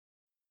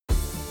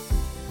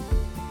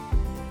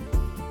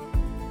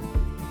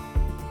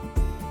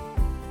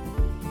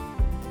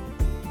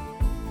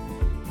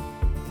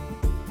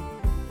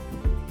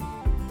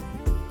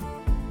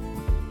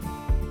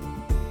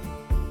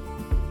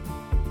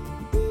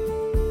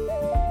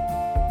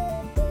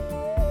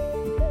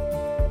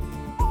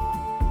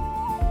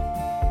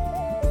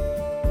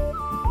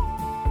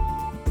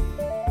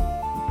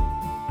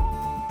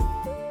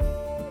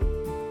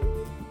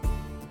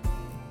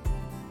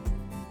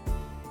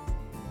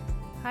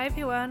Hi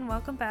everyone,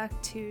 welcome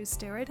back to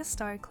Stairway to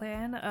Star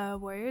Clan, a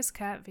Warriors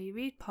Cat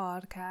V-Read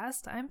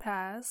podcast. I'm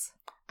Paz.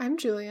 I'm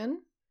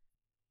Julian.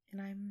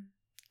 And I'm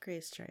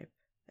Graystripe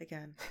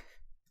again.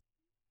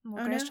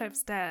 Well,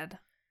 Graystripe's dead.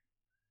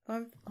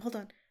 Oh, hold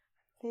on.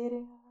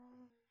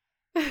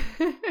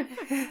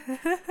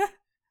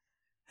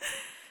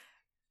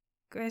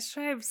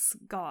 Graystripe's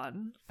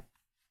gone.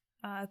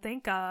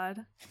 Thank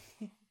God.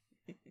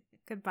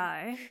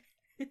 Goodbye.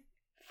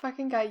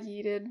 Fucking got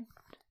yeeted.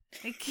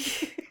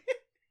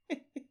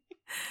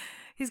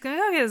 He's gonna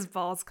go get his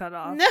balls cut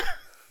off. No.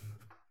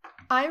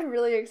 I'm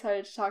really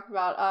excited to talk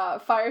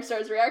about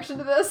Firestar's reaction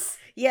to this.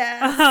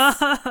 Yes.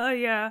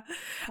 Yeah.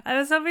 I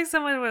was hoping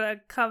someone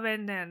would come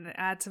in and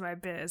add to my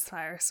bit as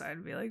Firestar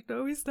and be like,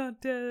 no, he's not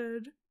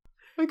dead.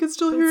 I can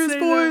still Don't hear his say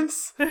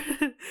voice.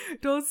 that.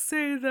 Don't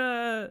say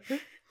that.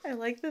 I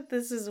like that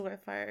this is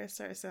what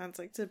Firestar sounds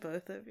like to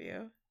both of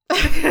you.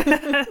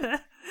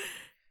 That's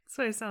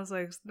what it sounds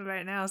like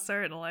right now,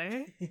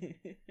 certainly.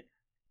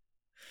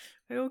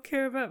 I don't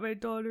care about my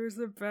daughters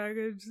or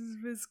baggage,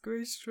 Miss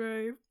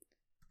Graystripe.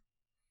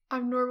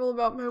 I'm normal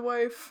about my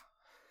wife.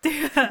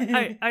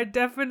 I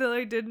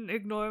definitely didn't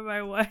ignore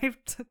my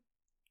wife.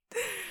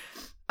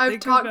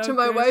 I've talked to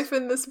my wife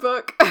in this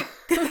book.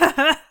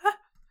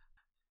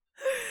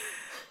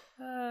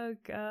 Oh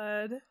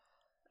God.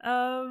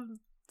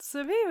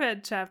 So we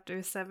read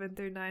chapters 7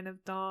 through 9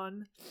 of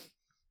Dawn.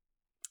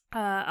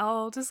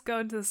 I'll just go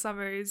into the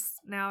summaries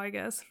now, I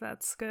guess, if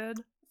that's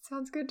good.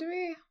 Sounds good to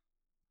me.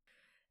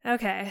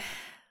 Okay.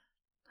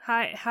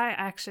 High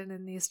action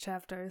in these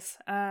chapters.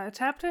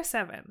 Chapter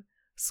 7.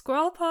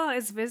 Squirrelpaw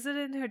is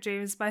visited in her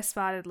dreams by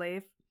Spotted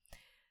Leaf,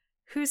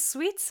 whose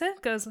sweet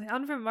scent goes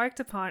unremarked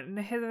upon in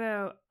a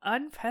hitherto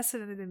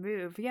unprecedented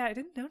move. Yeah, I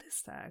didn't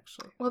notice that,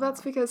 actually. Well, that's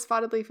because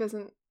Spotted Leaf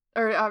isn't,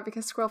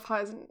 because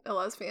Squirrelpaw isn't a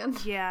lesbian.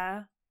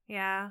 Yeah.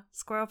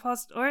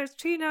 Squirrelpaw's, or,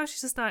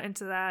 she's just not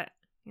into that,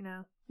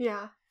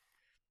 Yeah.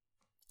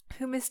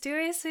 Who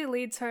mysteriously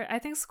leads her. I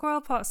think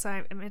Squirrelpaw.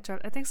 Sorry, I'm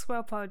interrupting. I think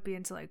Squirrelpaw would be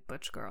into like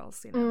butch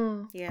girls.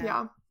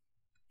 Yeah.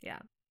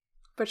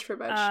 Butch for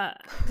butch.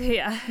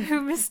 Yeah.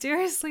 Who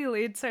mysteriously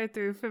leads her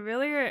through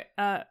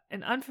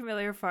an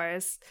unfamiliar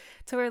forest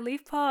to where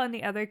Leafpaw and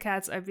the other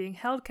cats are being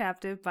held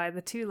captive by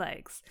the Two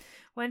Legs.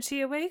 When she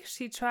awakes,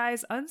 she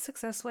tries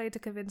unsuccessfully to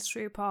convince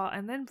Truepaw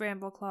and then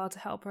Brambleclaw to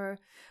help her,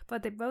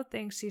 but they both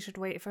think she should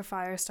wait for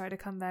Firestar to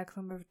come back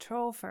from a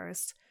patrol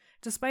first,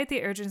 despite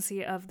the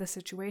urgency of the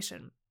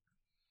situation.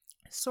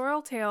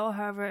 Sorreltail,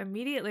 however,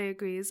 immediately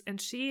agrees,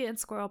 and she and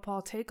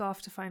Squirrelpaw take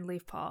off to find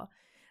Leafpaw.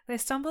 They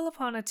stumble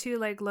upon a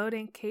two-leg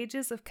loading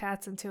cages of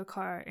cats into a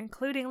car,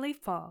 including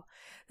Leafpaw.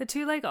 The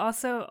two-leg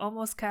also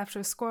almost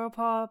captures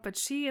Squirrelpaw, but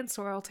she and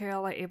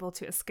Sorreltail are able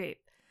to escape.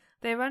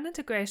 They run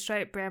into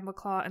Graystripe,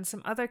 Brambleclaw, and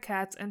some other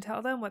cats and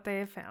tell them what they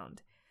have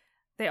found.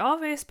 They all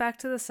race back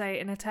to the site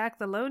and attack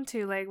the lone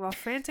two-leg while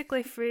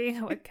frantically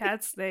freeing what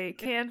cats they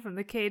can from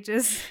the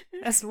cages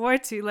as more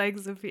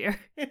two-legs appear.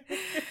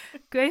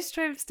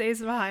 Graystripe stays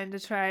behind to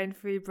try and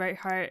free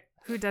Brightheart,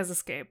 who does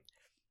escape.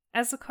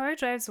 As the car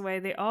drives away,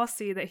 they all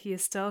see that he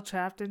is still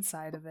trapped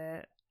inside of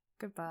it.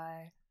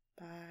 Goodbye.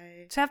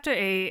 Bye. Chapter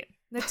 8.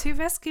 The two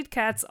rescued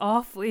cats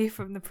all flee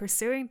from the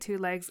pursuing two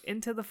legs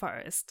into the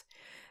forest.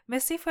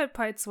 Mistyfoot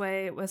parts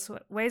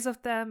ways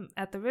with them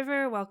at the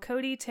river, while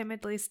Cody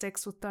timidly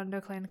sticks with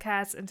ThunderClan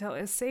cats until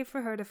it is safe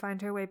for her to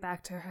find her way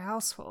back to her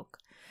housefolk.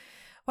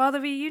 While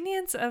the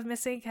reunions of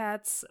missing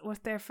cats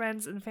with their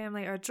friends and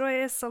family are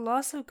joyous, the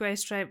loss of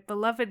Graystripe,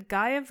 beloved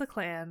guy of the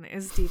clan,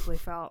 is deeply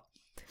felt.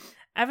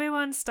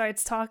 Everyone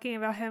starts talking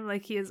about him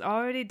like he is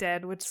already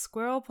dead, which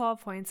Squirrelpaw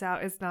points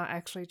out is not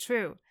actually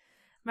true.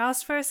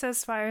 Mousefur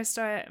says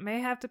Firestar may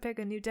have to pick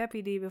a new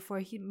deputy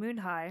before Moon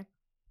High,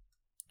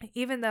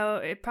 even though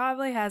it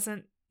probably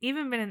hasn't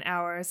even been an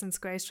hour since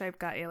Graystripe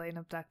got alien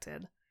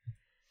abducted.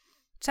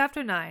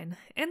 Chapter 9.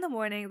 In the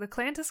morning, the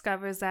clan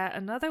discovers that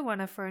another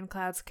one of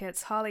Ferncloud's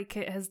kits, Holly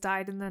Kit, has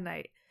died in the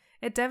night.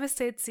 It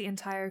devastates the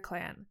entire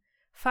clan.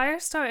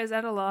 Firestar is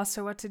at a loss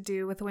for what to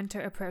do with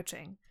winter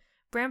approaching.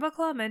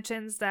 Brambleclaw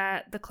mentions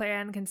that the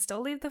clan can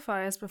still leave the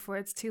forest before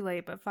it's too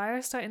late, but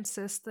Firestar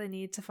insists they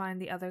need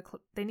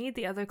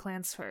the other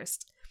clans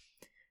first.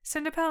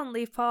 Cinderpelt and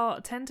Leafpaw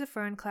attend to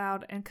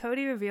Ferncloud, and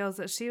Cody reveals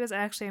that she was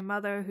actually a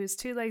mother whose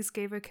two legs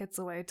gave her kits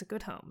away to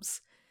good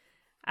homes.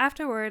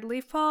 Afterward,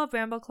 Leafpaw,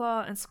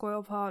 Brambleclaw, and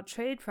Squirrelpaw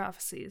trade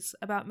prophecies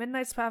about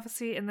Midnight's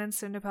prophecy and then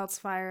Cinderpelt's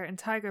fire and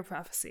tiger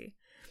prophecy.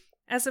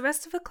 As the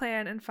rest of the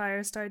clan and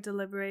Firestar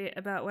deliberate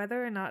about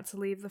whether or not to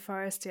leave the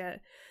forest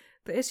yet,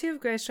 the issue of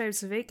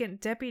Graystripe's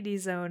vacant deputy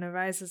zone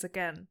arises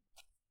again.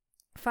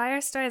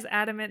 Firestar is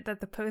adamant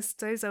that the post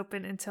stays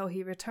open until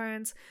he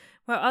returns,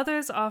 while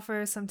others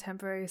offer some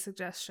temporary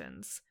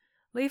suggestions.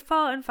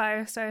 Leafpaw and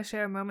Firestar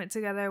share a moment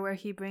together where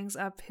he brings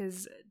up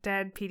his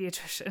dead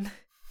pediatrician.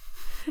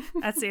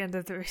 That's the end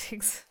of the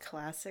readings.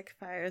 Classic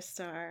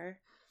Firestar.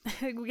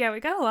 Yeah, we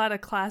got a lot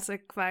of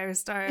classic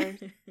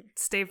Firestar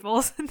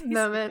staples in these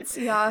moments,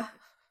 yeah.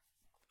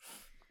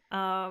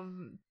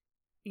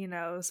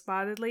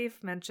 Spotted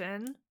Leaf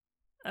mention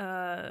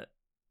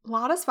A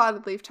lot of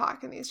Spotted Leaf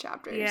talk in these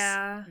chapters.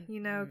 Yeah,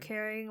 Mhm.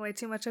 caring way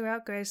too much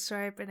about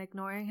Graystripe and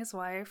ignoring his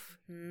wife.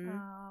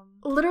 Mhm.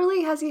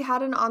 Literally, has he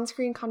had an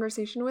on-screen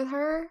conversation with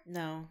her?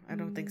 No, I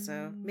don't think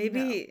so.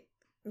 No.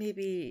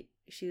 Maybe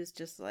she was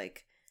just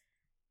like,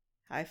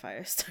 "Hi,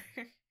 Firestar,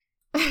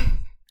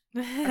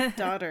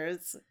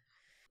 daughters."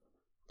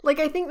 Like,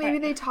 I think maybe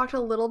they talked a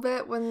little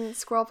bit when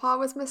Squirrelpaw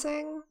was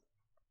missing.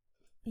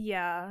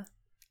 Yeah.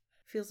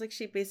 Feels like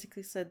she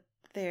basically said,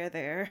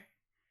 there.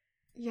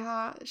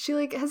 Yeah, she,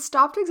 like, has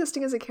stopped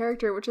existing as a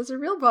character, which is a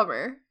real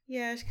bummer.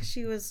 Yeah, because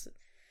she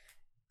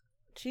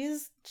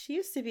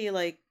used to be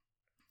like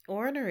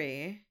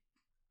ornery.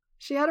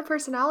 She had a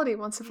personality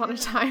once upon a Yeah.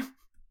 time.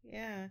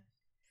 Yeah,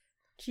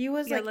 she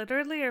was Yeah, like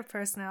literally her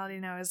personality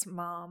now is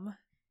mom.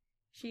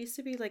 she used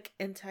to be like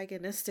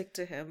antagonistic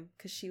to him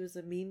because she was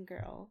a mean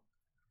girl.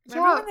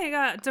 Remember Yeah. when they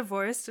got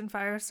divorced in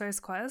Firestar's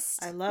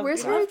Quest? I love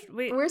Where's it. her?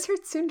 Wait. Where's her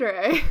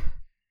tsundere?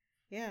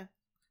 Yeah.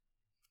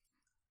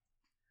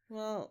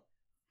 Well,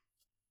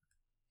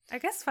 I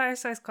guess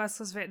Firestar's Quest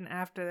was written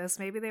after this.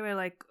 Maybe they were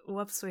like,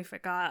 "Whoops, we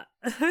forgot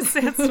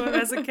Sandstorm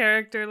as a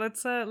character.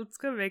 Let's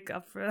go make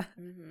up for that."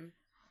 mm-hmm.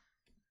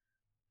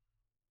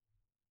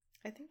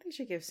 I think they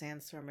should give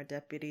Sandstorm a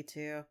deputy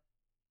too.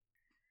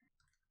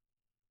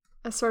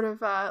 A sort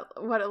of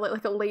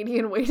like a lady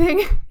in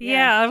waiting.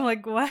 Yeah, I'm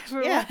like, what?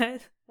 For Yeah.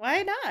 what?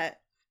 Why not?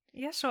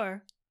 Yeah,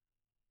 sure.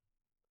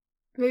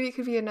 Maybe it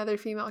could be another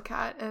female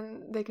cat,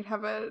 and they could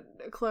have a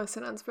close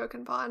and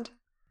unspoken bond.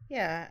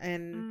 Yeah,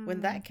 and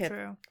when that kid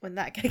True.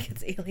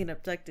 gets alien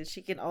abducted,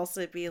 she can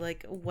also be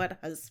like, "What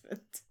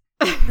husband?"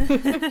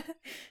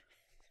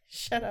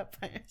 Shut up,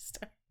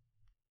 Firestar.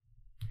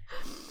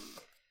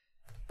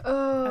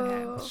 Oh,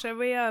 Okay, should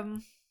we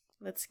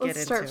Let's get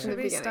let's start into from it. the Should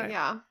we beginning. start?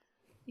 Yeah.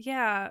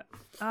 Yeah,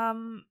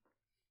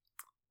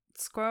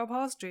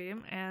 Squirrelpaw's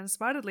dream and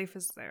Spotted Leaf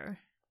is there.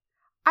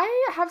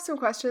 I have some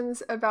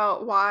questions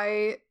about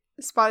why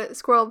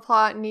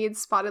Squirrelpaw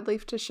needs Spotted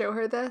Leaf to show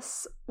her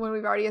this when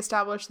we've already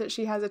established that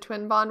she has a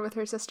twin bond with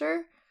her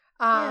sister.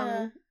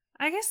 Yeah.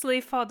 I guess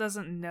Leafpaw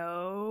doesn't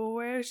know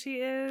where she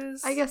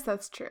is. I guess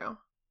that's true.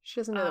 She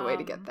doesn't know the way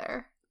to get Um,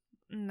 there.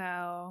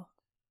 No.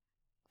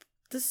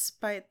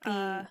 Despite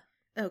the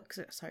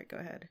sorry, go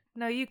ahead.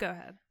 No, you go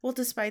ahead. Well,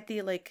 despite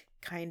the like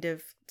kind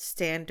of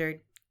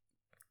standard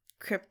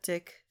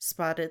cryptic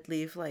Spotted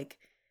Leaf like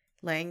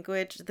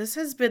language, this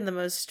has been the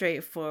most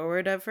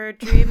straightforward of her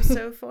dreams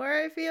so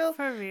far, I feel.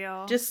 For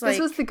real. Just like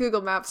This was the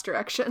Google Maps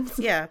directions.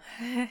 yeah,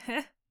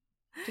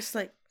 just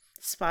like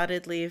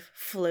Spotted Leaf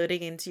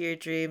floating into your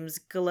dreams,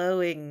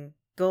 glowing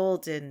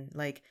golden,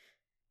 like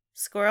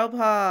Squirrel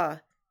Paw,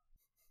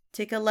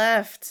 take a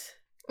left.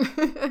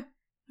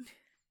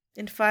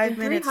 In 5 In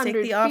minutes, take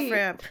 300 the off feet.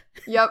 ramp.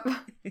 Yep.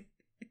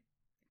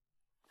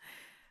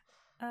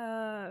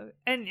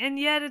 And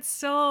yet it's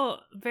still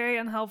very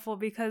unhelpful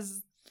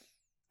because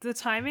the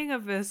timing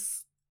of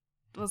this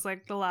was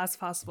like the last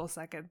possible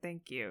second.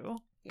 Thank you.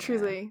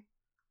 Truly.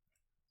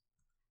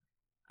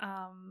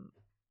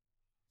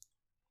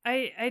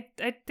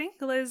 I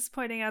think Liz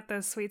pointing out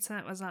the sweet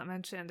scent was not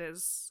mentioned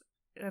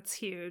that's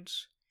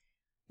huge.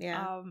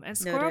 Yeah. And Noted.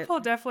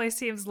 Squirrelpaw definitely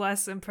seems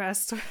less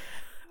impressed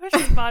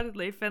with Spotted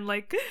Leaf than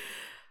like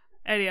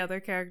any other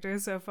character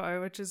so far,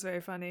 which is very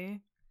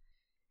funny.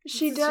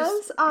 She It's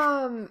does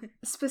just-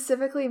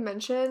 specifically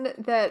mention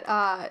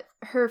that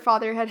her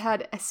father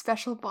had a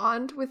special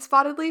bond with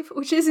Spotted Leaf,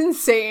 which is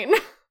insane.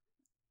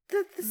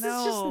 This is just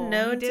No,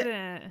 known he to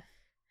didn't.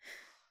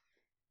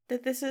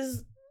 that this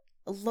is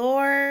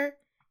lore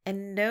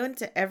and known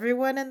to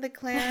everyone in the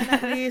clan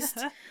at least,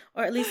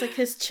 or at least like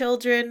his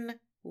children.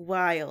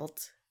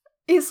 Wild.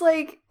 Is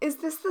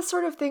this the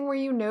sort of thing where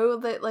you know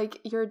that like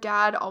your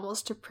dad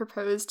almost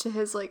proposed to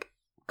his like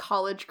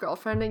college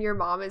girlfriend and your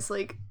mom is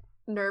like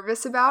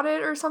nervous about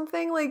it or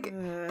something? Like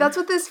Ugh. that's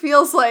what this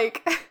feels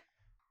like.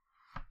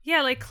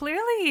 Yeah, like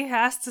clearly he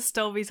has to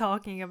still be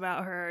talking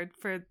about her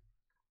for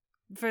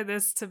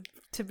this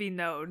to be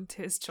known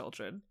to his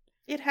children.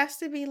 It has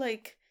to be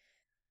like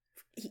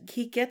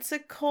he gets a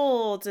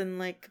cold and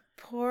like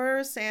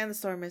poor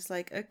Sandstorm is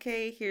like,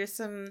 okay, here's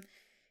some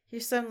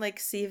like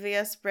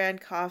CVS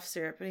brand cough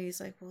syrup, and he's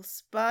like, well,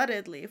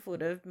 Spotted Leaf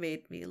would have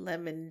made me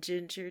lemon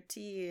ginger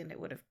tea and it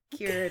would have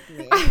cured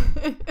me.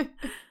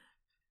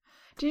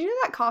 Did you know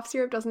that cough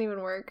syrup doesn't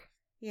even work?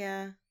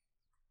 Yeah,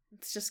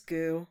 it's just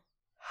goo.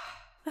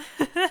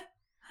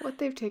 What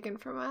they've taken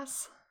from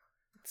us.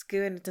 It's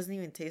goo and it doesn't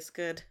even taste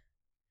good.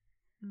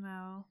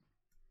 No.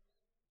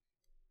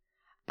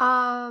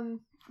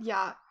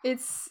 Yeah,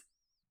 it's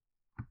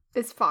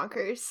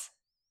bonkers.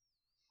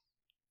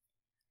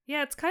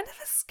 Yeah, it's kind of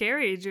a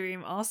scary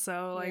dream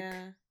also. Like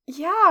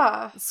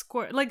Yeah.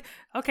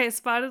 okay,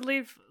 Spotted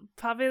Leaf,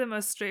 probably the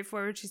most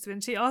straightforward she's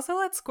been. She also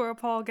let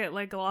Squirrelpaw get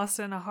like lost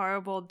in a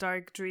horrible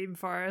dark dream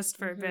forest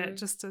for a bit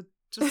just to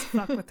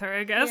fuck with her,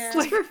 I guess. Yeah.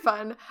 Just for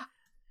fun.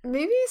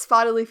 Maybe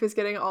Spotted Leaf is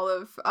getting all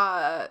of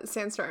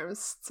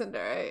Sandstorm's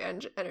tsundere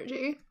and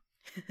energy.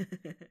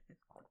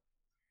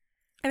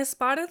 If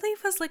Spotted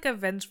Leaf was like a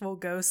vengeful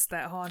ghost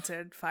that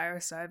haunted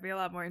Firestar, it'd be a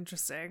lot more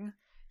interesting.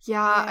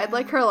 Yeah, I'd Yeah.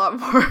 like her a lot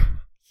more.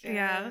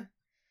 Yeah.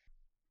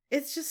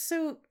 It's just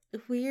so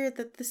weird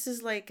that this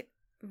is like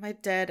my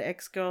dead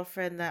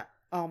ex-girlfriend that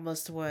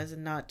almost was,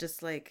 and not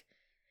just like,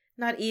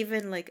 not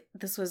even like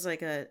this was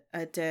like a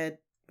dead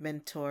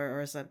mentor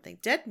or something.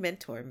 Dead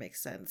mentor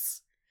makes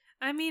sense.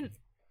 I mean,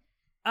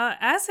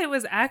 as it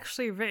was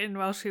actually written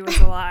while she was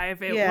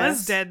alive, it Yes.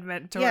 was dead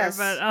mentor, Yes.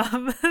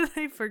 but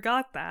they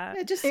forgot that.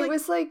 Yeah, just It like,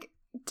 was like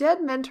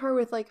dead mentor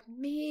with like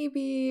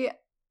maybe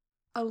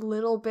a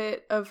little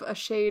bit of a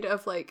shade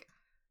of like,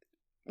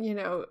 you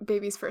know,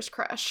 baby's first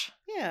crush.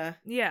 yeah,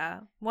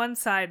 Yeah,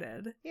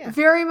 one-sided. yeah.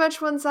 Very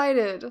much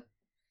one-sided.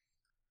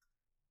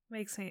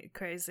 Makes me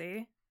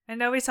crazy. I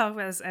know we talk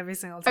about this every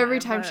single time. Every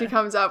time she but-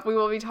 comes up, we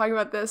will be talking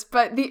about this.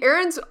 But the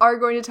Aarons are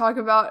going to talk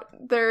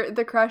about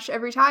the crush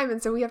every time,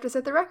 and so we have to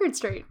set the record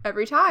straight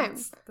every time.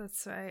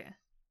 That's right.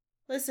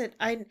 Listen,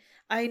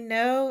 I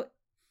know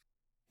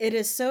it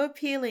is so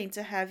appealing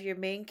to have your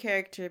main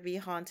character be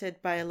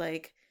haunted by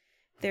like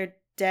their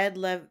dead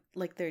love,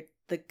 like the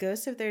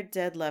ghost of their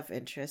dead love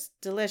interest.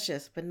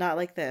 Delicious, but not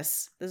like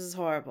this. This is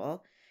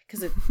horrible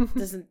because it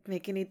doesn't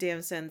make any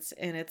damn sense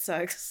and it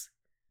sucks.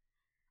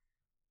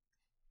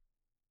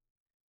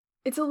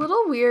 It's a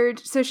little weird.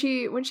 So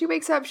when she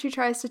wakes up, she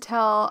tries to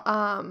tell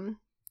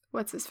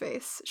what's his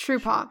face?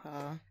 Shrewpaw.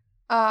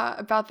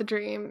 About the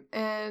dream,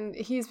 and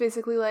he's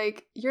basically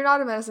like, "You're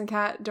not a medicine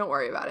cat, don't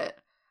worry about it."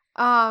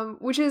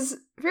 Which is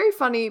very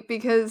funny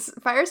because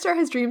Firestar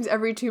has dreams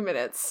every 2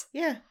 minutes.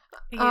 Yeah,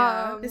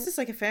 Yeah. Um, this is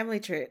like a family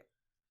trait.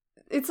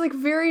 It's like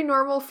very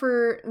normal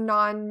for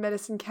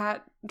non-medicine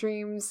cat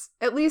dreams.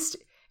 At least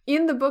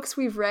in the books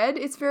we've read,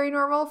 it's very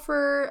normal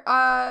for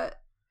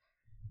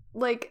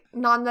like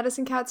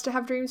non-medicine cats to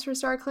have dreams from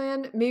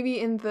StarClan. Maybe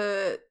in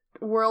the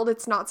world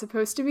it's not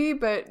supposed to be,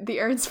 but the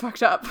Aarons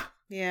fucked up.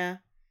 Yeah,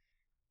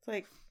 it's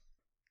like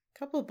a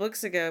couple of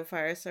books ago,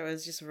 Firestar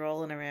was just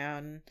rolling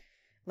around,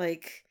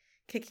 like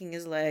kicking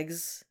his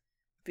legs,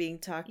 being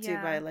talked to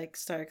Yeah. by like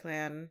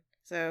StarClan.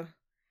 So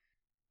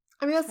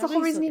I mean, that's the whole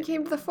Probably reason he still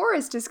came to the getting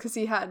forest, is because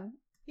he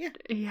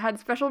had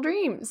special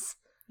dreams.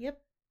 yep.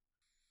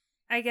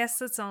 I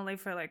guess it's only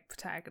for like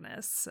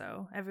protagonists,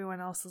 so everyone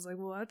else is like,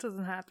 well, that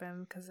doesn't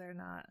happen because they're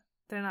not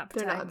They're not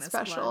protagonist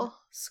special.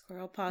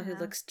 Squirrel Paw, who Yeah.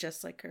 looks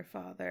just like her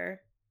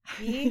father.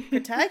 Me,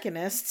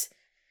 protagonist,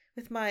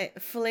 with my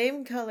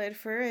flame-colored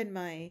fur and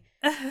my,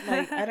 blood.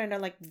 like, I don't know,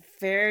 like,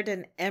 verd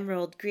and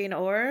emerald green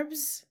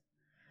orbs.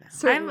 No.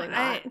 Certainly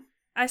not.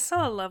 I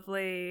saw a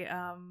lovely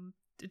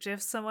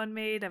gif someone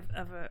made of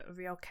a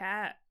real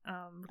cat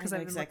because I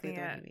know I've been exactly looking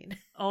the one at you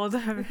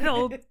mean.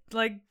 old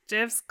like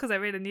gifs because I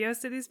read a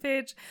NeoCities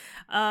page.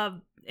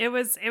 It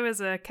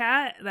was a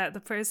cat that the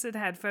person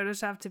had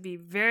photoshopped to be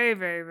very,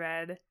 very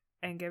red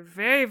and get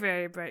very,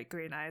 very bright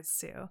green eyes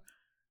too.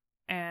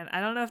 And I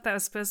don't know if that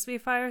was supposed to be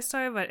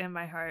Firestar, but in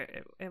my heart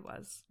it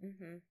was.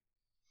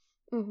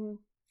 Mm-hmm. Mm-hmm.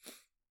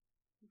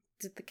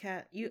 Did the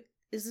cat,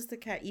 is this the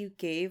cat you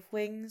gave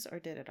wings, or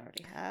did it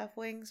already have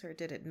wings, or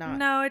did it not?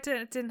 No, it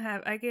didn't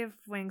have. I gave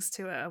wings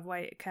to a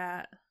white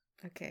cat.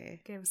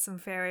 Okay. Gave some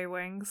fairy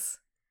wings.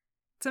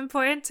 It's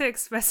important to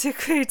express your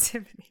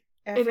creativity.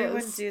 Everyone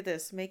is. do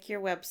this. Make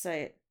your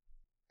website.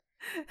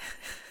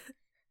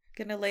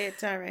 Gonna lay it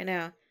down right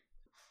now.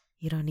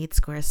 You don't need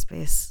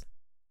Squarespace.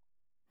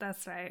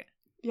 That's right.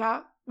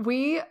 Yeah.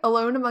 We,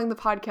 alone among the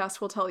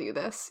podcast, will tell you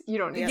this. You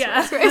don't need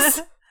Yeah.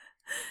 Squarespace.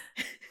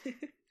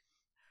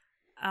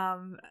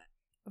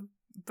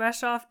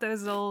 Brush off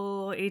those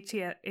old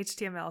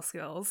HTML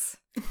skills.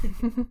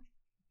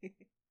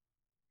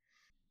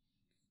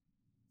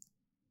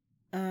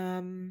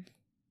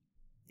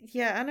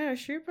 Yeah, I don't know.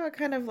 Shrewpaw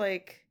kind of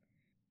like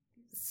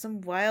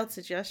some wild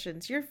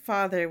suggestions. Your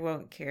father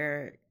won't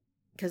care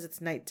because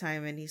it's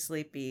nighttime and he's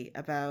sleepy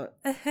about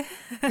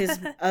his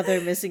other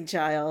missing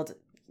child.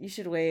 You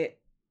should wait.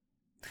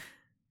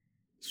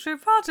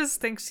 Shrewpaw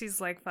just thinks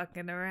she's like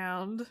fucking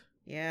around.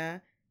 Yeah.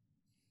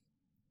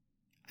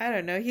 I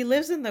don't know. He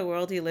lives in the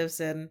world he lives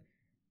in.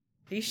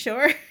 Are you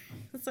sure?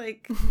 It's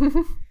like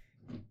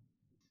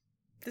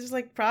there's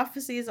like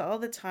prophecies all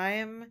the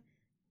time.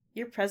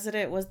 Your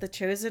president was the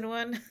chosen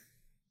one.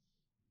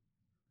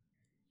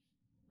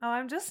 Oh,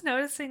 I'm just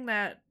noticing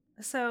that.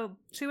 So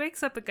she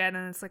wakes up again,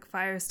 and it's like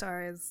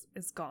Firestar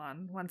is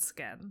gone once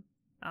again.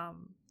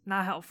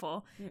 Not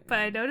helpful. But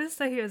I noticed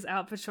that he was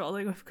out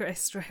patrolling with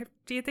Graystripe.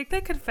 Do you think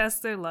they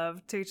confessed their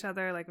love to each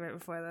other like right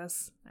before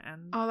this?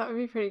 And Oh, that would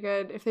be pretty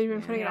good if they'd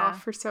been putting it Yeah.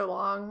 off for so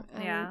long.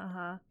 And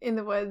yeah, in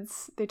the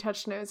woods, they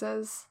touched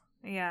noses.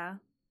 yeah,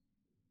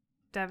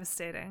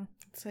 devastating.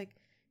 It's like,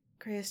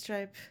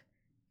 Graystripe,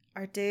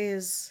 our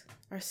days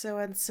are so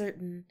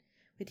uncertain,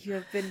 but you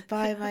have been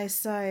by my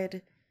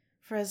side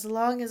for as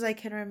long as I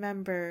can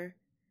remember.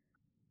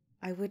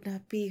 I would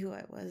not be who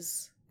I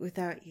was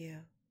without you.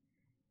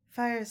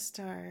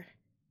 Firestar.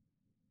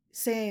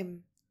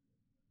 Same.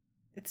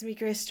 It's me,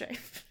 Graystripe.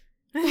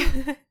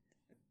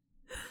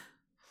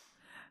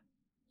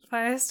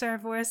 Firestar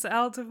voice,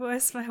 I'll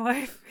divorce my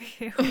wife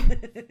for you.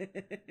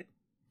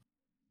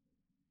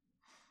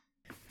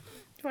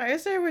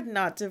 Firestar would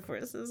not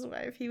divorce his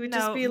wife. He would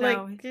just be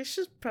like, you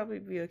should probably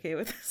be okay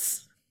with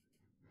this.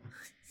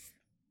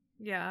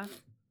 Yeah.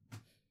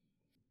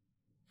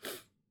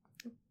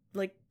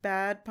 Like,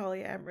 bad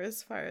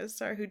polyamorous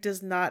Firestar who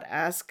does not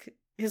ask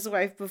his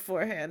wife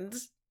beforehand.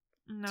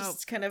 No.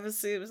 Just kind of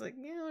assumes, like,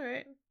 yeah,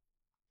 alright.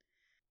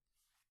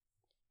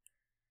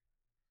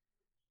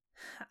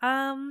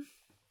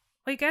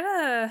 We get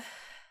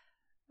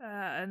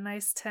a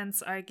nice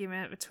tense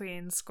argument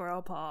between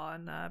Squirrelpaw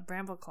and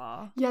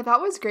Brambleclaw. Yeah,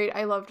 that was great.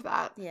 I loved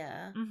that.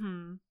 Yeah.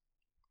 Mm-hmm.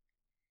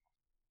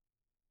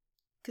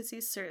 Because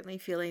he's certainly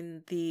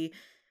feeling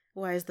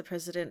why is the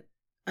president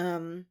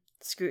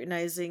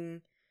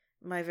scrutinizing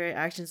my very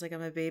actions like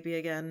I'm a baby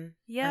again?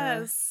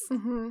 Yes.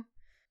 Mm-hmm.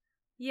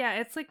 Yeah,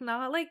 it's like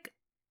not like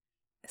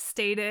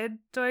stated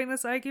during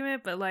this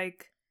argument, but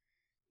like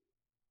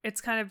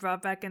it's kind of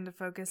brought back into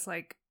focus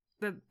like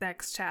the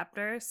next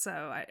chapter. So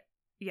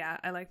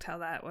I liked how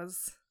that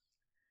was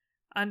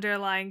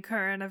underlying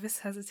current of his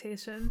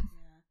hesitation.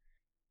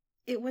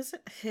 Yeah. It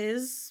wasn't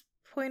his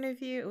point of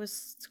view. It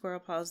was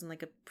Squirrelpaw's in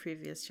like a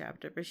previous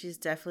chapter, but she's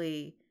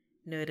definitely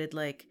noted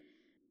like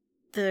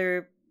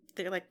their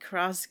like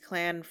cross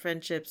clan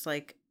friendships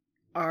like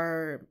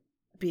are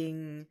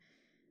being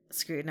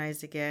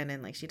scrutinized again,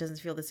 and like she doesn't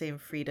feel the same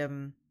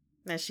freedom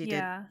as she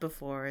did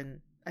before,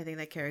 and I think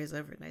that carries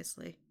over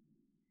nicely.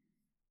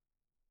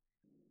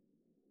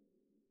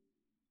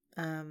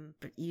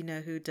 But you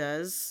know who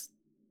does?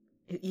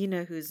 You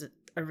know who's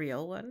a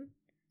real one?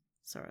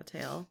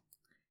 Sorreltail.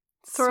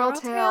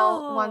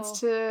 Sorreltail wants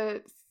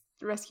to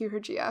rescue her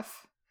GF.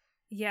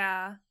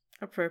 Yeah.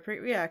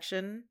 Appropriate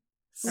reaction.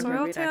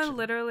 Sorreltail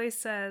literally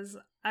says,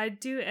 "I'd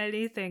do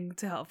anything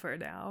to help her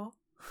now."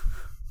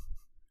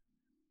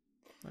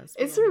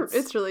 It's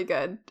really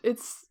good.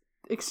 It's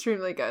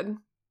extremely good.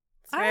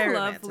 I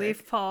love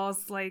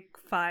Leafpaw's like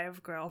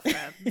 5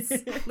 girlfriends.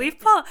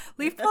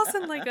 Leafpaw's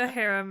in like a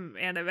harem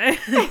anime.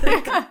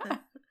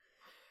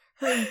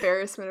 Her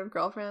embarrassment of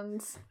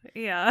girlfriends.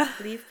 Yeah.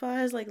 Leafpaw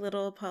has like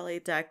little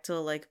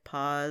polydactyl like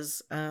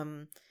paws.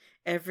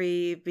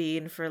 Every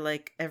bean for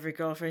like every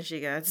girlfriend she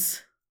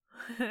gets.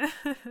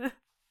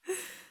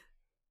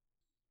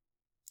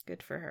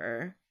 Good for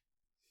her.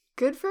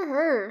 Good for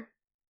her.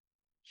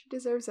 She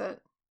deserves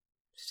it.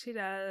 She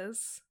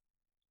does.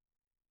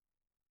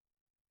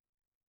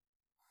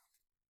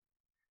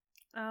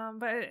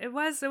 But it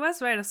was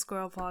right of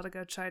Squirrelpaw to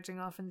go charging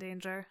off in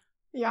danger.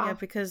 Yeah,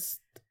 because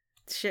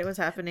shit was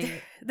happening.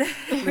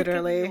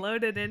 Literally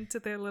loaded into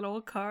their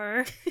little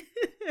car.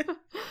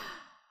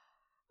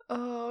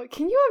 Oh,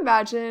 can you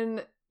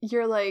imagine?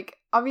 You're like,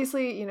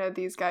 obviously, you know,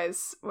 these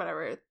guys,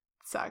 whatever,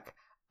 suck.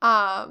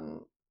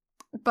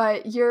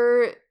 But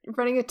you're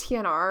running a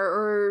TNR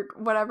or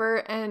whatever,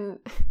 and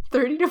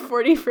 30 to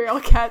 40 feral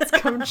cats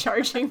come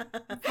charging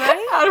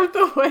out of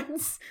the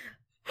woods.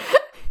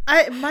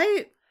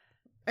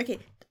 Okay,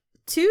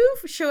 2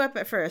 show up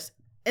at first,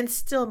 and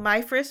still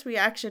my first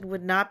reaction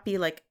would not be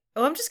like,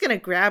 oh, I'm just gonna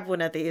grab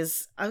one of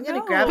these. I'm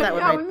gonna grab that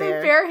one right with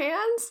there. My bare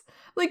hands?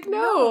 Like,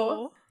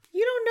 no.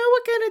 You don't know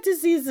what kind of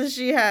diseases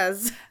she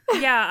has.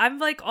 Yeah, I'm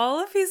like,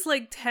 all of these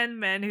like 10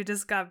 men who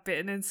just got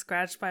bitten and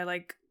scratched by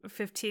like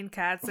 15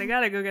 cats, they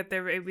gotta go get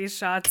their rabies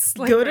shots.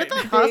 Like, go to the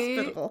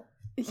hospital.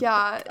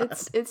 Yeah,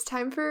 it's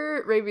time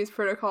for rabies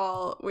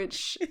protocol,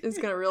 which is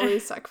gonna really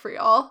suck for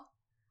y'all.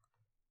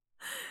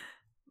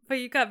 But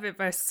you got bit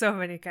by so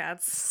many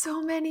cats.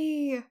 So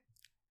many.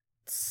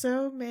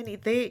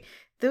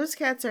 Those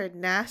cats are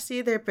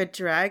nasty. They're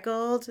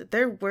bedraggled.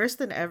 They're worse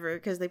than ever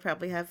because they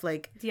probably have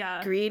like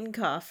green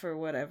cough or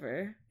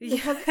whatever. They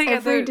have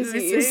every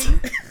disease.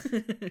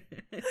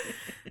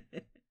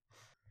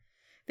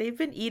 They've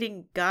been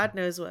eating God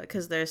knows what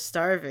because they're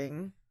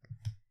starving.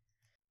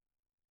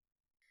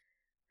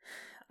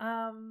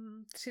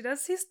 She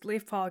does see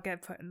Leafpaw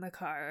get put in the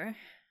car,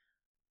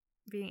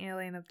 being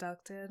alien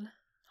abducted.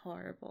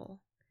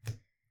 Horrible.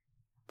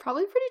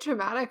 Probably pretty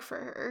traumatic for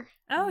her.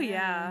 Oh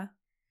yeah.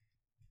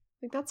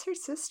 Like, that's her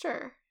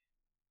sister.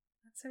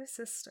 That's her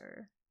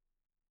sister.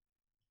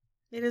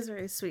 It is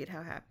very sweet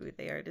how happy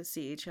they are to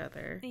see each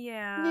other.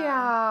 Yeah.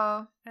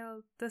 Yeah.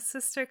 Oh, the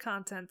sister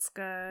content's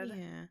good.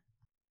 Yeah.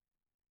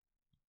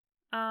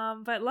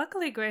 But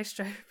luckily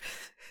Graystripe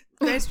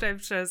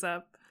shows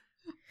up.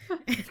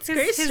 It's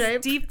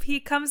Graystripe. He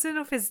comes in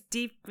with his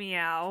deep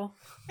meow.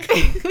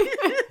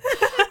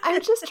 I'm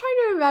just trying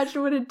to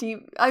imagine what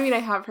I mean, I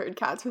have heard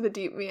cats with a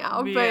deep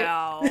meow.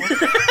 But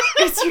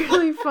it's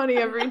really funny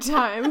every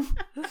time.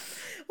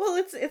 Well,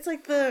 it's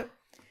like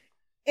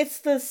it's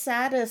the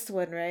saddest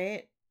one,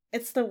 right?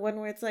 It's the one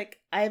where it's like,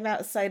 I'm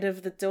outside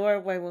of the door,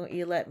 why won't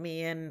you let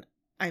me in?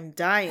 I'm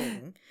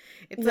dying.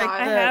 It's like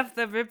I have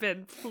the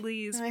ribbon,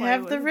 please. I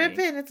have the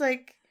ribbon. It's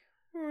like,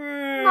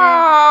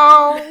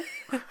 no.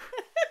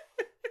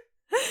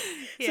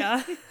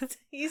 Yeah.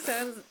 He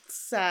sounds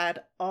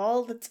sad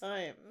all the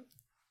time.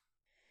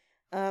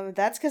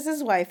 That's because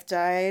his wife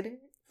died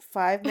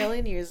 5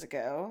 million years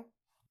ago.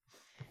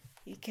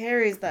 He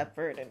carries that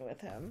burden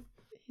with him.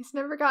 He's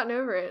never gotten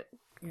over it.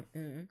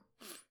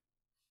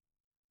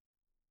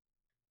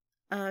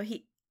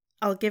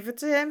 I'll give it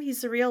to him.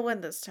 He's the real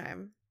one this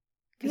time.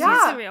 He's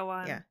Yeah. the real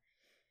one. Yeah.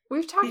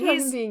 We've talked about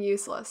him being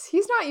useless.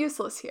 He's not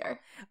useless here.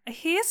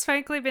 He has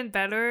frankly been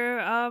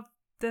better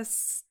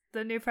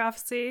the new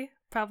prophecy,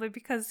 probably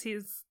because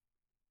he's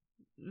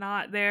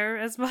not there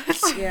as much.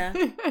 Yeah.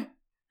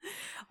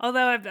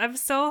 Although I'm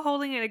still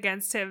holding it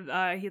against him.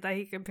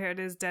 He compared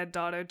his dead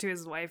daughter to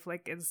his wife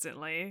like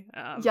instantly.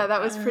 Yeah,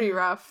 that was pretty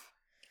rough.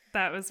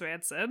 That was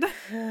rancid.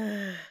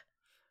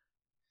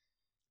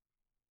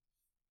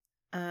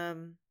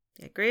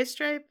 Yeah, Gray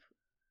Stripe.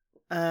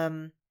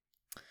 I'm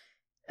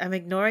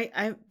ignoring.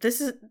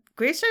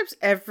 Gray Stripe's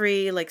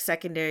every like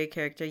secondary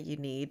character you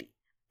need.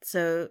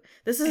 So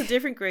this is a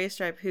different Gray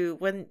Stripe who,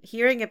 when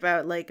hearing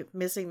about like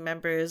missing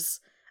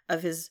members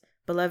of his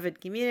beloved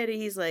community,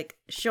 he's like,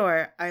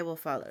 "Sure, I will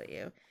follow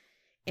you,"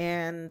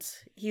 and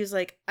he was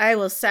like, "I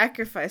will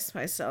sacrifice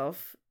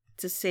myself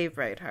to save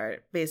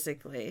Brightheart."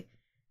 Basically,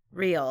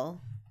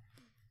 real.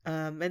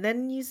 And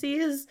then you see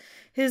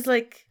his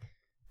like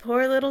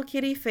poor little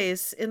kitty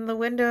face in the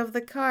window of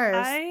the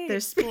cars.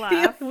 They're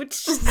laugh.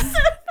 which is so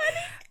funny.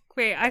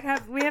 Wait,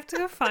 we have to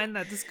go find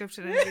that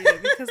description and read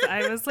it because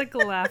I was like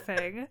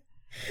laughing.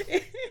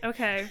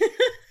 Okay.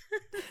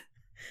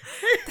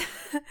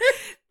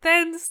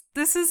 Then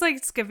this is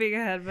like skipping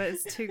ahead, but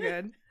it's too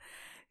good.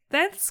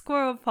 Then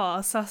Squirrel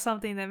Paw saw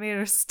something that made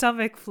her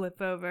stomach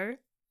flip over.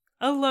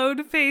 A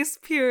lone face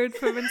peered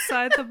from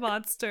inside the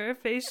monster, a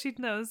face she'd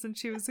known since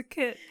she was a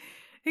kid.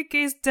 It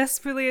gazed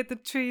desperately at the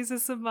trees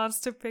as the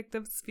monster picked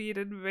up speed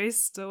and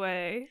raced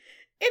away.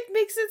 It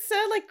makes it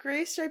sound like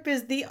Gray Stripe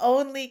is the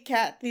only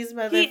cat these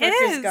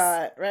motherfuckers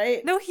got,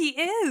 right? No, he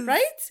is.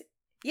 Right?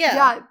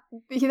 Yeah.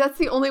 Yeah, that's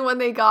the only one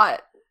they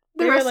got.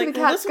 The rest of the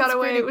cats got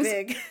away. It was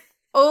big.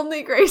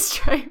 only Gray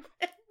Stripe.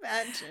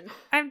 Imagine.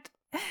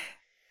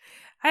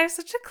 I have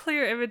such a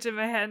clear image in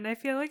my head, and I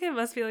feel like it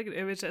must be like an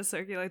image that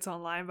circulates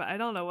online, but I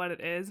don't know what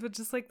it is. But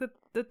just like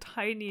the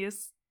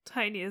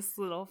tiniest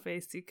little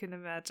face you can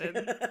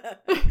imagine.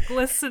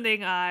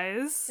 Glistening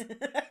eyes.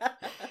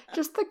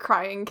 Just the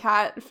crying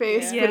cat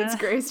face, but it's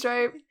Gray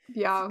Stripe.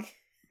 Yeah.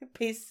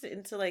 Pasted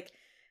into like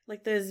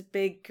those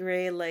big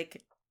gray,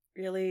 like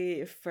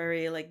really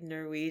furry, like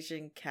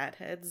Norwegian cat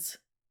heads.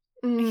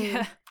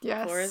 Yeah.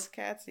 Yes. Forest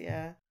cats,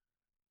 yeah.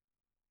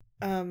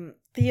 The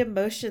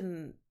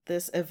emotion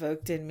this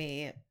evoked in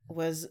me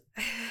was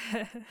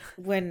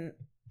when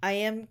I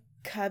am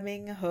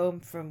coming home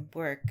from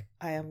work.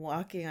 I am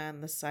walking on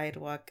the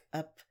sidewalk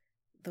up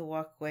the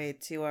walkway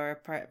to our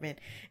apartment,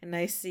 and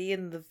I see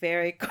in the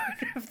very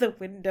corner of the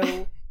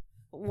window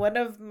one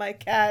of my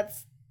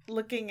cats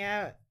looking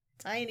out,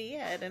 tiny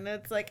head, and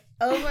it's like,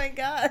 oh my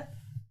god.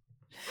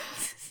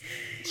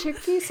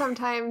 Chickpea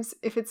sometimes,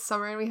 if it's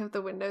summer and we have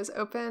the windows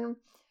open,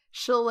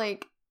 she'll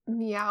like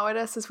meow at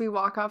us as we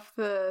walk off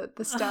the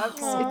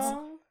steps. Aww. It's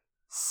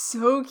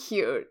so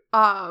cute.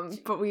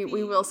 But we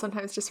will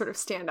sometimes just sort of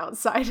stand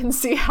outside and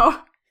see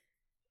how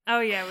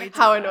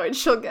how annoyed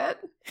she'll get.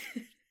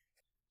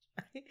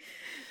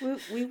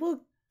 We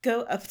will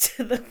go up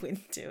to the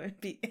window and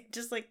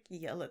just like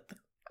yell at them.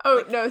 Oh,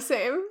 like, no,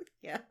 same.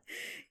 Yeah.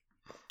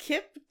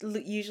 Kip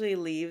usually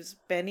leaves.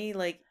 Benny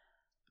like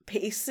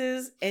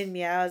paces and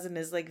meows and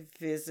is like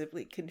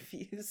visibly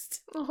confused.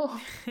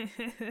 Oh.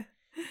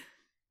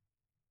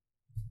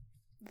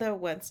 Though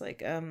once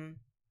like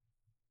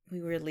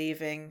we were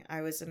leaving,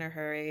 I was in a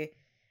hurry.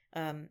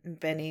 And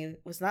Benny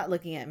was not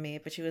looking at me,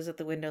 but she was at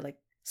the window like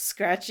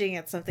scratching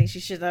at something she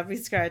should not be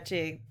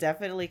scratching,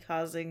 definitely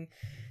causing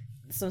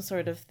some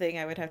sort of thing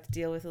I would have to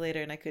deal with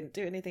later, and I couldn't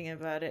do anything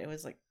about it. It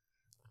was like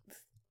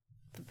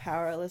the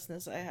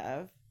powerlessness I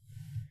have.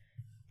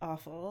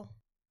 Awful.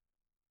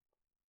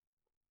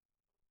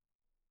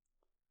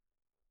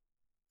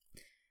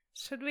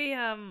 Should we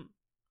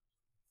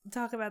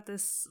talk about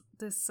this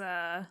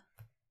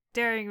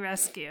daring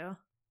rescue?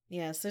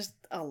 Yes, there's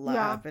a lot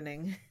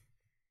happening.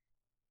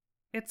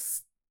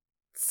 It's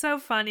so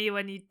funny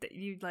when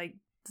you like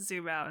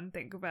zoom out and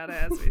think about it,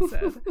 as we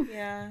said.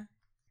 Yeah.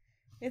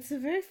 It's a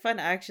very fun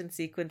action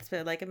sequence,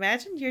 but like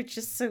imagine you're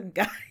just some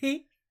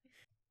guy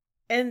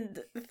and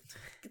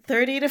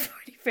 30 to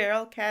 40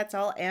 feral cats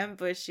all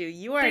ambush you.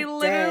 You are dead. They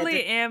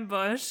literally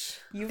ambush.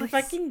 You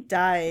fucking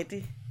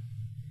died.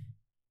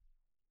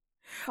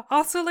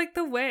 Also, like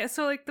the way,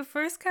 so like the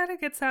first cat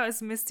that gets out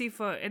is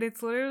Mistyfoot, and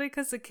it's literally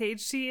because the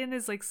cage she in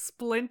is like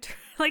splinter,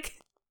 like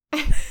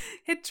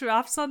it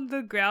drops on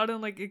the ground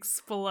and like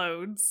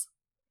explodes.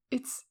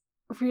 It's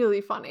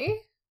really funny.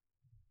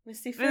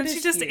 Mistyfoot And is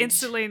she just huge.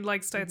 instantly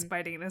like starts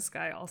biting this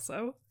guy.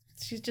 Also,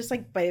 she's just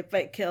like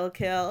bite, kill.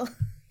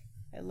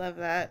 I love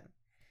that.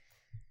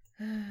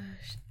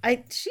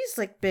 She's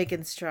like big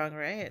and strong,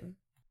 right?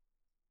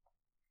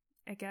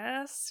 I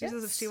guess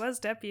Yes. she was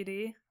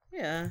deputy.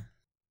 Yeah.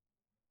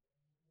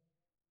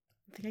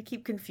 I think I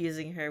keep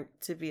confusing her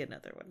to be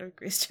another one of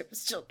Grace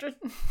Stripe's children.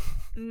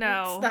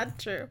 No, It's not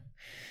true.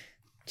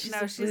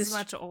 She's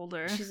much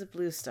older. She's a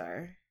blue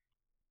star.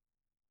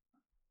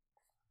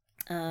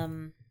 Let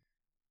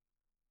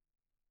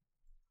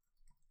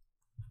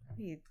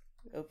me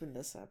open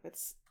this up.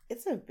 It's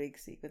a big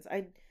sequence.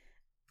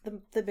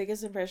 the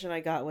biggest impression I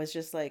got was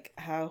just like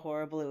how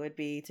horrible it would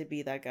be to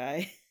be that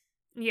guy.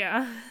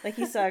 Yeah. Like,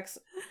 he sucks,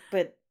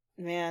 but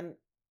man,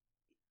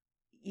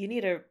 you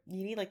need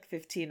like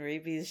 15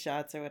 rabies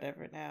shots or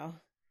whatever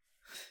now.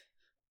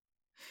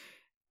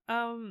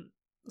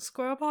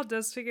 Squirrel Paw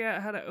does figure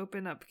out how to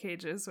open up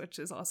cages, which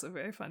is also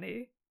very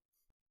funny.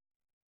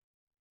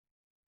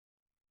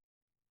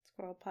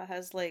 Squirrel Paw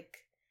has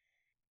like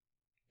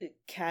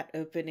cat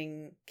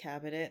opening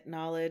cabinet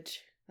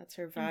knowledge. That's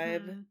her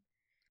vibe. Mm-hmm.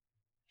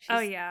 Oh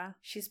yeah.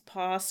 She's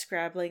paw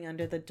scrabbling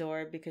under the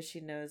door because she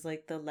knows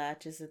like the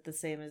latch isn't the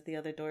same as the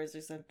other doors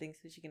or something,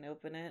 so she can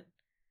open it.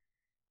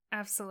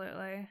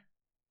 Absolutely.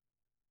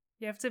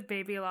 You have to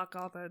baby lock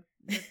all the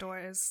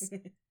doors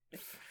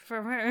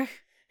from her.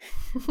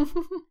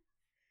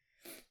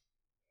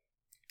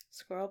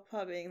 Squirrel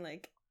Paw being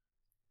like,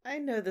 I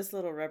know this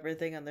little rubber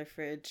thing on the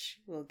fridge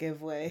will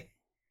give way.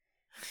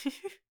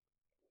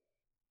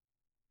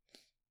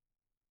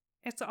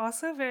 It's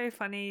also very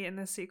funny in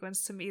this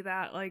sequence to me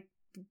that, like,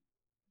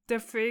 they're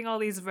freeing all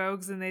these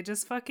rogues and they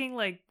just fucking,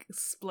 like,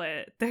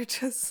 split. They're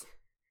just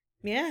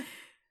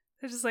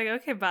like,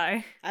 okay,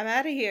 bye. I'm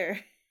out of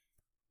here.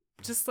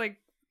 Just, like,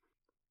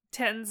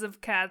 tens of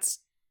cats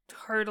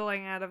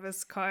hurtling out of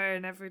his car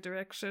in every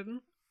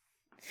direction.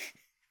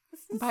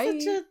 Bye.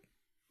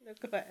 No,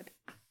 go ahead.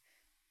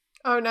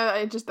 Oh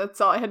no, that's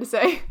all I had to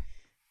say.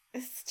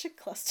 It's such a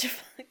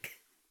clusterfuck.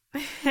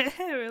 It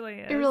really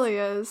is. It really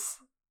is.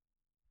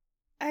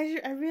 I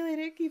really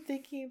do keep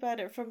thinking about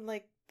it from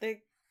like the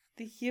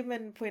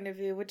human point of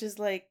view, which is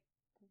like,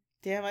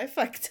 damn, I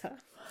fucked up.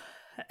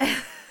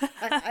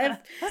 I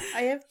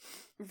have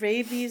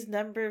rabies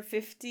number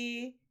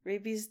 50,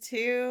 rabies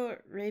 2,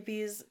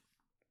 rabies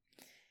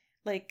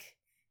like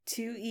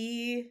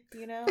 2E,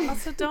 you know?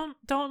 Also,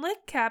 don't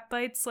like cat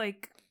bites,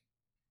 like,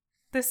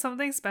 there's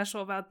something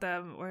special about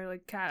them, or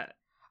like cat.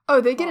 Oh,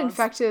 they get Paws.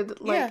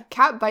 infected, like, Yeah.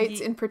 cat bites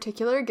in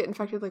particular get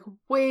infected, like,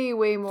 way,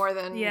 way more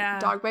than Yeah,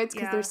 dog bites,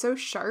 because yeah. they're so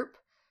sharp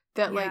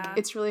that, like, Yeah.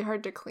 it's really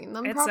hard to clean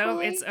them It's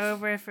properly. it's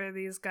over for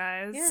these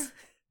guys. Yeah.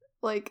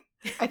 Like,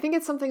 I think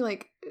it's something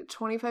like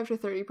 25 to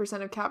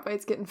 30% of cat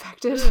bites get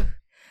infected.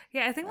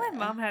 Yeah, I think my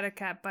mom had a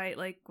cat bite,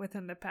 like,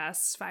 within the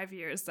past 5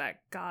 years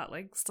that got,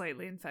 like,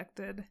 slightly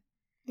infected.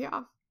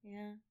 Yeah.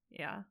 Yeah.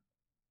 Yeah.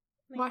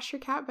 Wash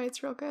your cat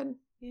bites real good.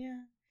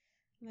 Yeah.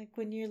 Like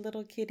when your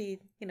little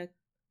kitty, you know,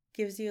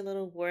 gives you a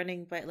little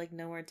warning bite, like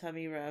no more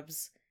tummy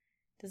rubs.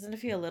 Doesn't it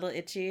feel a little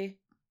itchy?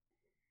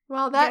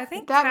 Well, Yeah, I that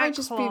think that cat might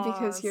just be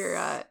because you're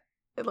claws.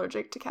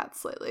 allergic to cats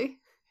slightly,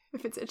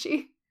 if it's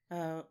itchy.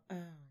 Oh.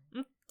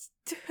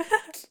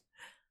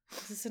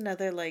 Is this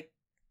another, like,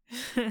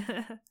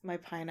 my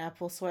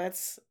pineapple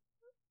sweats?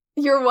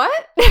 You're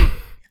what?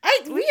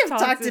 We We've have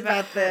talked talked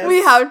about this.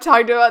 We have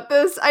talked about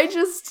this.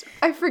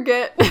 I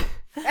forget.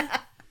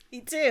 Me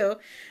too.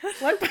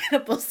 One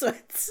pineapple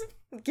sweats.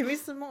 Give me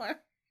some more.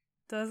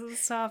 Doesn't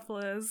stop,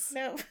 Liz.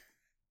 No.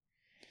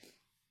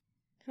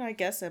 I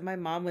guess so. My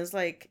mom was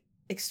like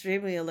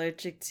extremely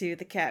allergic to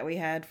the cat we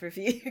had for a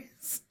few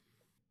years.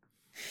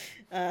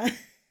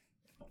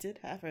 Did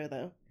have her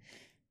though.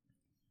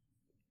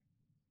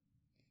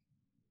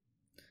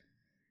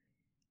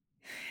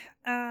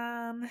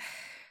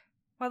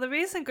 Well, the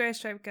reason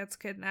Graystripe gets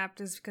kidnapped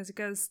is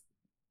because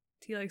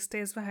he like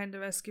stays behind to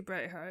rescue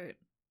Brightheart.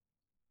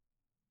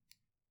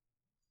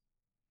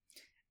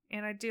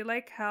 And I do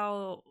like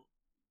how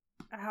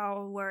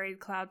worried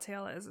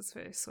Cloudtail is. It's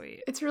very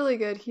sweet. It's really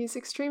good. He's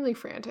extremely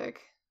frantic.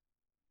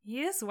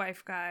 He is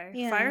wife guy.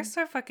 Yeah.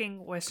 Firestar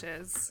fucking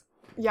wishes.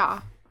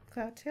 Yeah.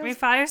 Cloudtail's. I mean,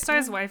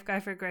 Firestar's wife guy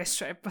for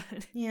Graystripe,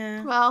 but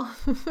Yeah. Well.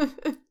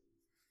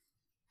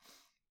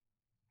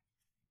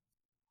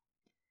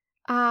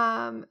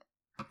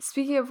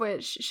 Speaking of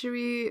which, should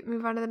we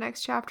move on to the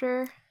next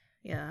chapter?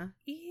 Yeah.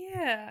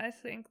 yeah, I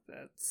think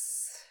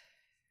that's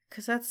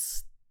Because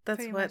that's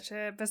pretty what. much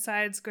it.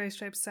 Besides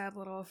Graystripe's sad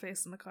little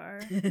face in the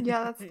car.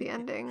 Yeah, that's the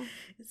ending.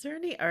 Is there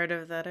any art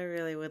of that? I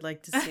really would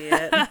like to see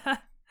it.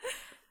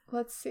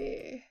 Let's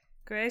see.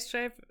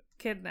 Graystripe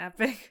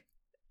kidnapping.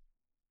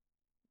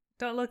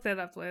 Don't look that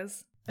up,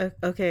 Liz.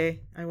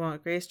 Okay, I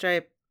want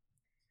Graystripe.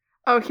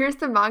 Oh, here's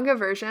the manga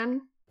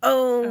version.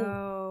 Oh.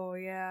 Oh,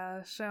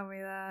 yeah. Show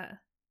me that.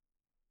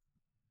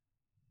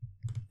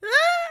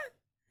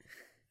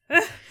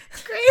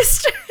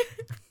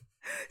 Graystripe.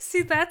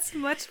 See, that's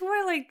much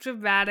more, like,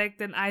 dramatic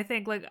than I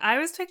think. Like, I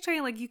was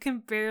picturing, like, you can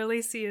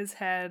barely see his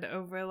head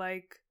over,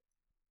 like,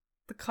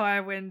 the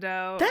car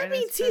window. That and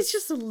means it's he's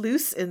just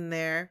loose in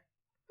there.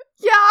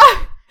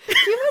 Yeah. Can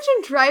you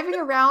imagine driving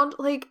around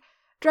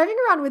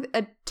with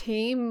a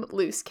tame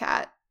loose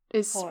cat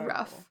is Horrible.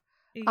 rough.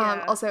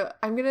 Yeah. Also,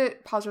 I'm gonna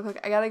pause real quick.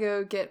 I gotta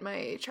go get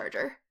my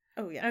charger.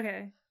 Oh yeah.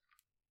 Okay.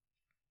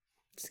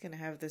 Just gonna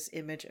have this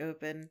image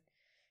open.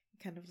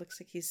 It kind of looks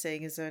like he's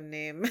saying his own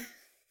name.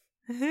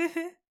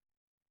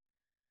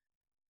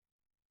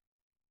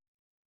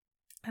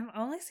 I'm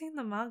only seeing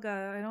the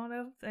manga. I don't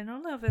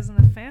know if there's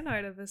a fan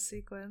art of this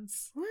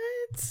sequence.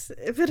 What?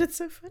 But it's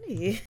so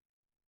funny.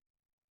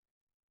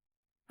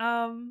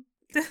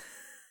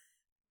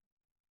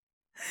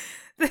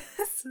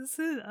 This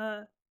isn't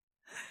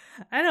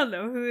I don't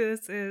know who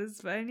this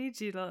is, but I need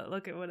you to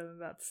look at what I'm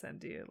about to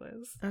send you,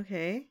 Liz.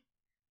 Okay.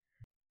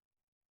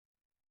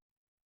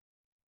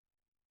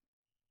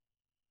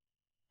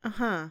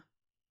 Uh-huh.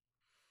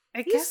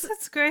 I guess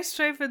it's Gray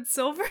Stripe and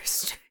Silver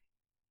Stripe.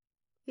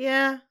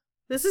 Yeah.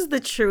 This is the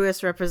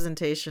truest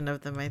representation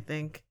of them, I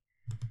think.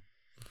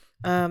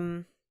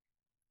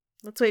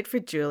 Let's wait for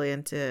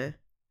Julian to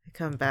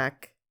come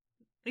back.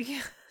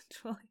 Yeah,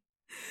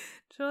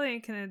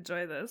 Julian can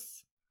enjoy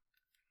this.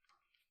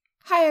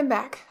 Hi, I'm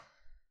back.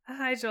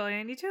 Hi, Julian.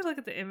 I need you to look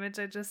at the image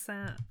I just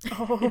sent.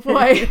 Oh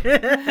boy.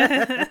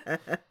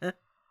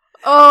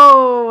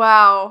 Oh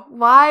wow.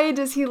 Why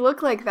does he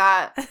look like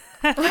that?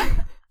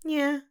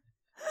 Yeah.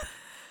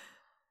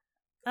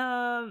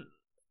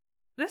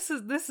 This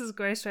is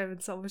Gray Stripe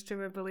and Silver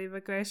Stripe, I believe,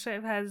 but Gray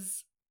Stripe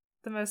has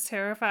the most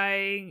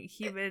terrifying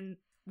human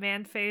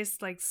man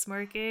face, like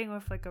smirking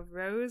with like a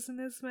rose in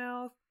his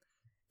mouth.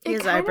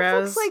 His It kind eyebrows.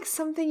 of looks like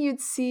something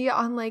you'd see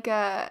on like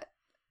an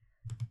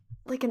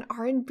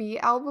R&B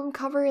album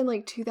cover in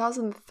like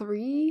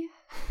 2003.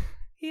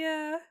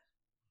 Yeah.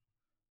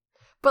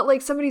 But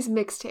like somebody's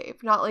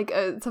mixtape, not like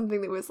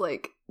something that was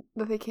like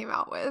that they came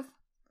out with.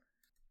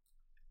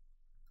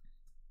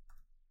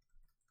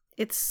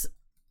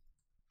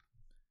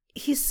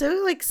 He's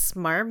so like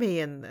smarmy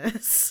in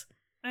this.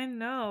 I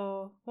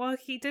know. Well,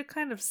 he did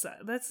kind of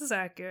suck. This is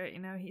accurate,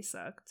 he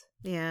sucked.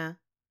 Yeah.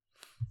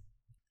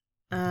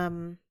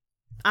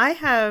 I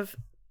have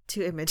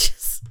 2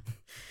 images.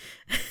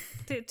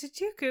 Did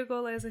you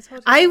Google, Liz? I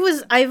told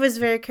you. I was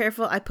very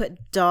careful. I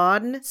put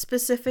Dawn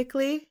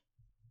specifically.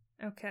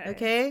 Okay.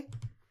 Okay.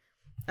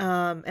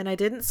 And I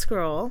didn't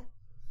scroll.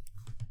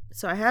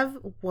 So I have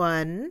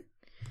one.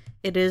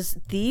 It is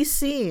the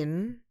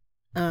scene.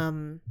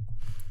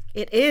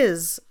 It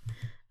is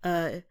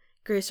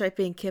Gray Stripe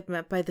being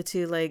kidnapped by the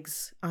 2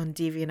 legs on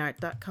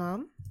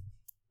DeviantArt.com.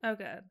 Oh,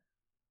 good.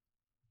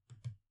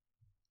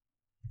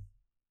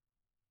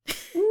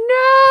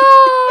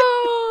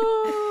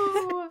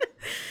 No.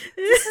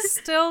 This is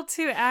still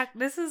too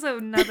This is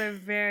another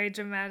very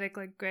dramatic,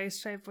 like Gray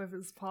Stripe with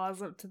his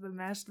paws up to the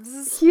mesh.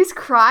 He's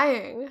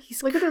crying.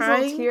 He's Look at his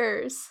crying. little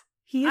tears.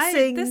 He's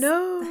saying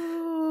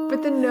no.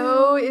 But the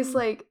no is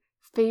like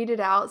faded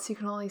out, so you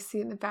can only see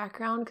it in the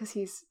background because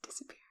he's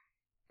disappeared.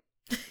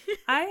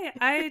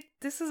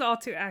 This is all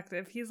too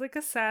active. He's like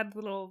a sad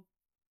little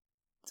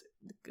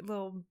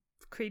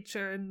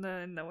creature in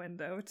the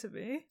window to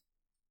me.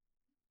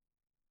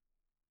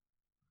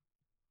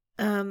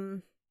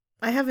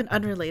 I have an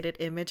unrelated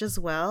image as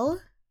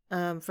well,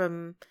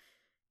 from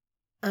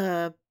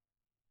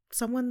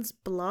someone's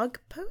blog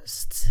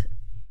post.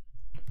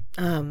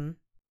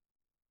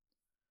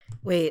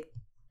 Wait.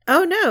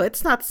 Oh no,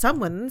 it's not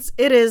someone's.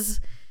 It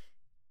is.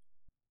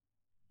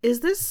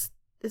 Is this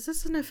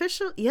an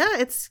official? Yeah,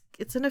 it's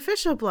an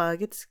official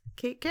blog. It's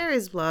Kate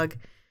Carey's blog.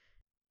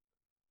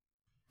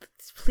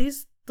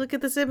 Please look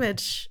at this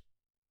image.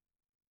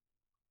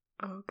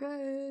 Oh,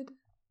 good.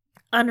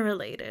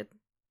 Unrelated.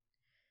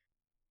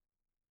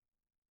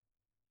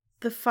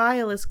 The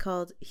file is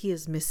called "He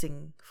is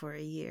Missing for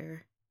a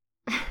Year."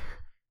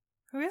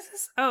 Who is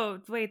this? Oh,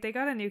 wait, they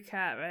got a new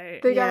cat,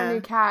 right? They got a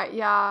new cat,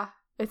 yeah.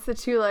 It's the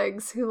 2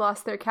 legs who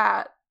lost their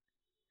cat.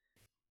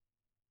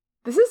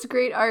 This is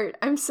great art.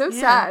 I'm so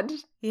sad.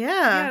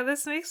 Yeah,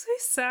 this makes me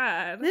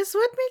sad. This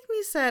would make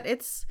me sad.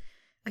 It's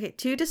okay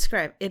to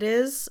describe. It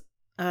is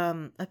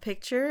a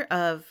picture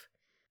of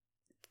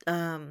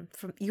from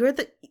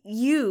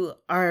you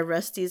are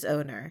Rusty's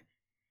owner.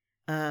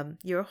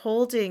 You're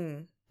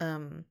holding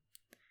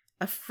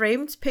a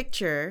framed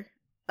picture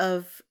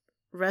of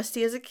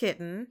Rusty as a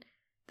kitten,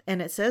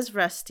 and it says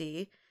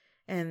Rusty,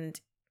 and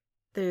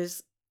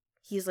he's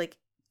like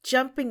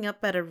jumping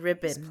up at a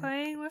ribbon. He's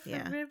playing with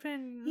a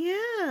ribbon.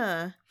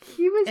 Yeah.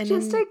 He was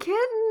just a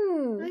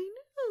kitten. I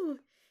know.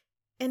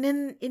 And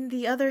in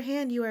the other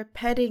hand, you are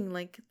petting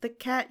like the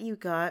cat you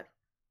got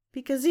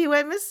because he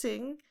went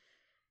missing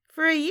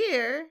for a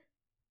year.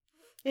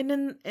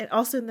 And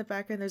also in the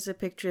background, there's a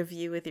picture of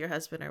you with your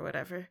husband or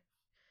whatever.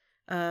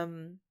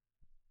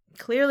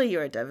 Clearly you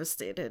are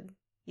devastated.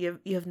 You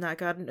have not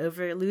gotten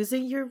over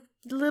losing your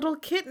little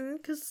kitten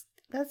because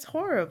that's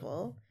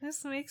horrible.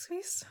 This makes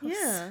me so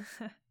sad.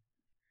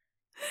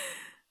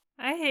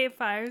 I hate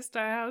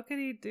Firestar. How could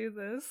he do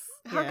this?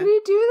 How could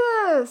he do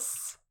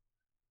this?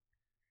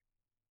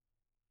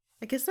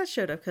 I guess that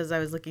showed up because I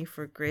was looking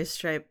for Gray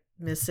Stripe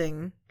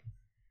missing.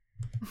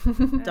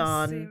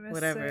 Dawn,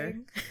 whatever.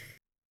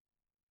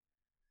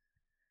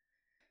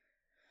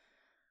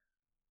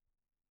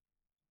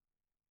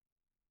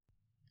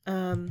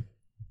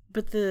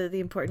 But the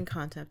important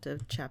concept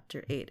of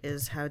chapter 8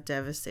 is how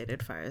devastated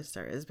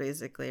Firestar is,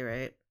 basically,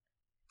 right?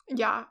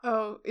 Yeah.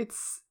 Oh,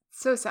 it's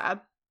so sad.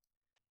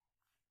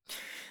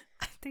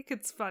 I think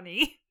it's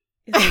funny.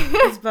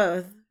 It's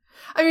both.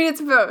 I mean,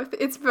 it's both.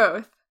 It's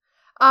both.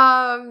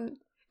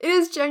 It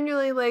is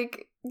genuinely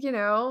like,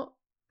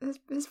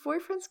 his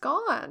boyfriend's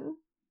gone.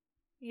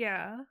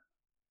 Yeah.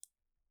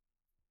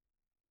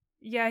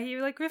 Yeah, he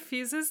like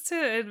refuses to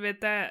admit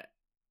that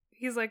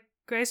he's like,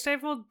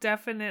 Graystripe will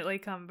definitely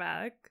come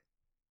back.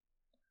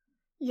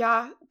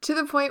 Yeah, to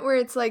the point where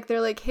it's like, they're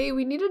like, hey,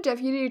 we need a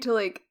deputy to,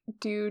 like,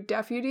 do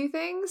deputy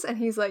things. And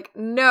he's like,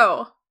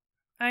 no.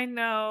 I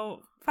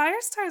know.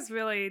 Firestar's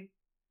really,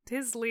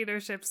 his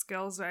leadership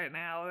skills right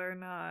now, they're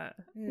not.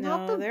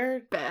 No,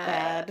 they're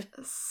bad.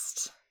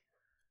 best.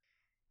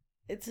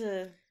 It's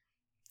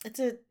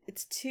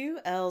 2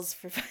 L's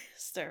for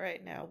Firestar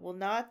right now. Will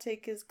not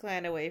take his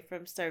clan away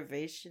from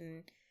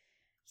starvation,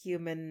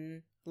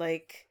 human,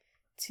 like,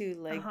 to,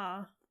 like,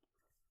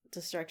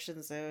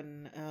 destruction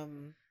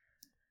zone.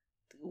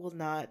 Will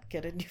not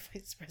get a new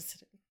vice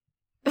president.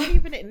 Not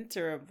even an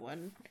interim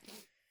one.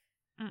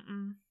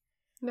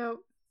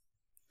 Nope.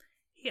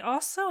 He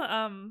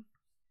also,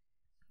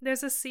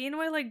 there's a scene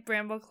where, like,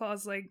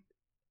 Brambleclaw's, like,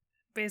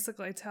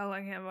 basically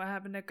telling him what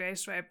happened to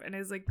Graystripe and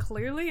is, like,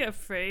 clearly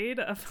afraid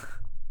of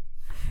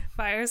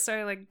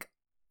Firestar, like,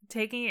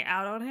 taking it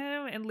out on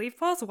him, and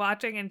Leafpaul's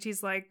watching and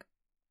she's like,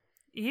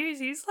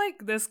 he's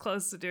like this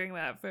close to doing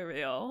that for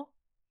real.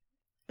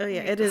 Oh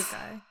yeah, it is.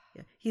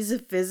 Yeah. He's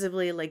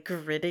visibly, like,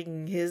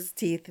 gritting his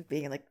teeth and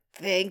being like,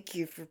 thank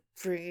you for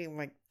bringing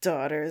my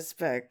daughters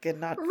back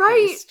and not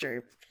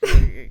Graystripe.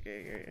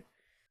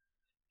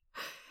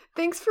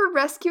 Thanks for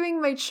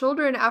rescuing my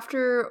children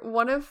after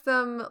one of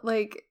them,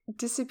 like,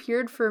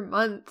 disappeared for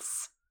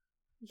months.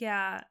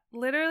 Yeah,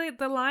 literally,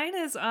 the line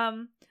is,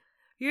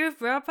 you have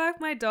brought back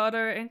my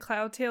daughter and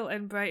Cloudtail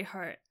and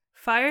Brightheart.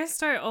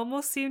 Firestar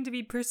almost seemed to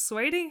be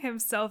persuading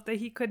himself that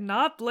he could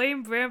not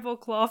blame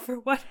Brambleclaw for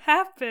what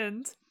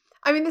happened.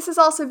 I mean, this is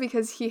also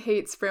because he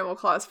hates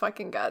Brambleclaw's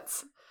fucking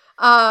guts.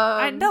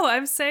 I know,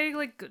 I'm saying,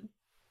 like,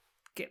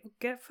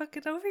 get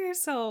fucking over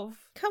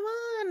yourself. Come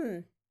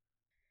on!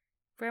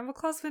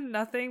 Brambleclaw's been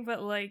nothing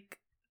but, like,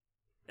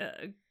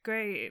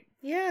 great.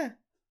 Yeah.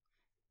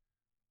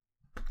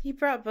 He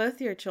brought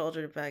both your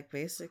children back,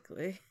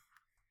 basically.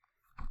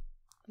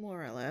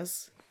 More or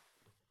less.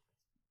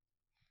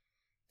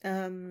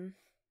 Yeah,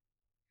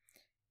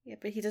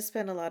 but he just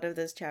spent a lot of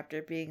this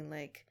chapter being,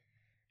 like,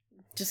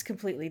 just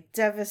completely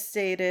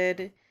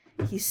devastated.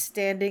 He's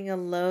standing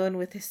alone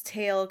with his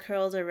tail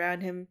curled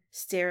around him,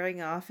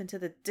 staring off into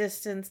the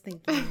distance,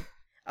 thinking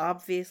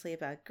obviously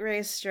about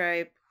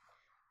Graystripe.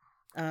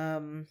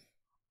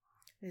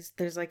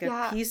 There's like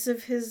a piece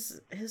of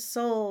his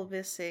soul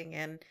missing,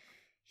 and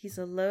he's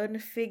a lone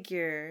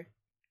figure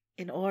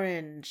in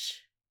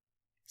orange,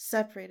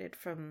 separated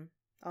from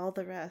all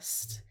the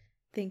rest,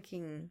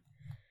 thinking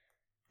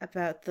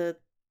about the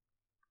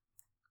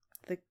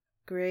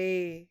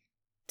gray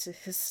to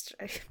his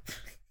stripe.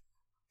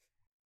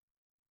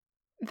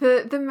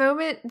 The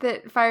moment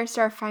that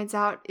Firestar finds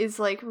out is,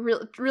 like,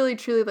 really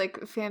truly,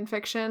 like, fan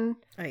fiction.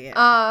 Oh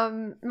yeah.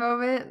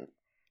 Moment.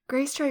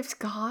 Graystripe's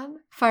gone?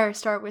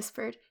 Firestar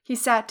whispered. He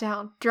sat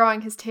down,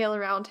 drawing his tail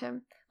around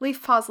him.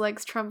 Leafpaw's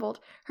legs trembled.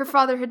 Her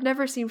father had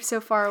never seemed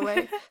so far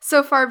away,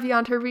 so far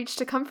beyond her reach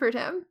to comfort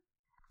him.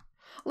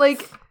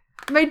 Like,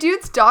 my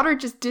dude's daughter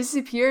just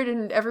disappeared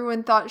and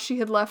everyone thought she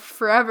had left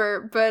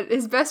forever, but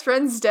his best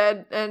friend's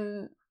dead,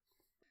 and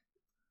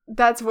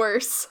that's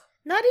worse.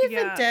 Not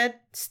even dead.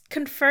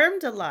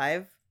 Confirmed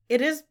alive.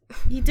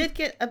 He did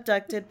get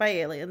abducted by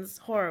aliens.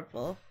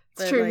 Horrible.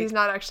 It's true, like, he's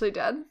not actually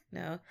dead.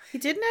 No. He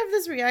didn't have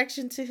this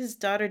reaction to his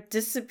daughter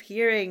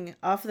disappearing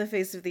off the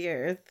face of the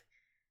earth.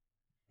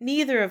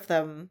 Neither of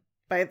them,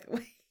 by the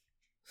way.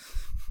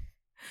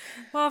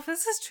 Well, if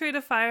this is true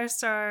to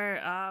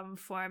Firestar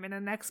form, in the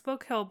next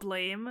book he'll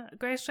blame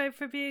Graystripe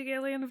for being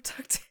alien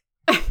abducted.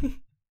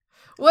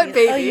 What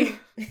baby?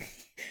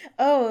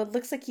 Oh, it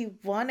looks like you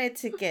wanted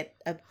to get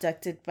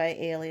abducted by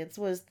aliens.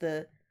 Was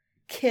the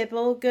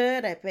kibble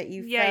good? I bet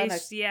you found a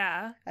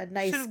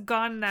nice... Should have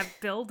gone in that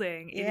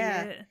building,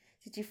 idiot.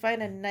 Did you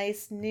find a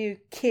nice new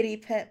kitty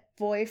pet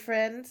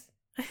boyfriend?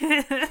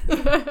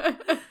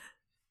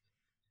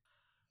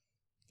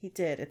 He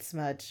did. It's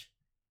Smudge.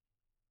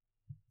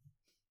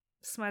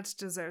 Smudge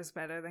deserves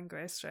better than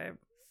Graystripe.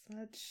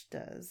 Smudge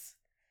does.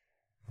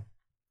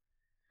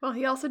 Well,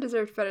 he also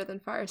deserved better than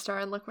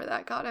Firestar, and look where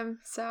that got him,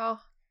 so...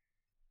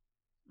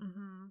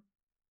 Mm-hmm.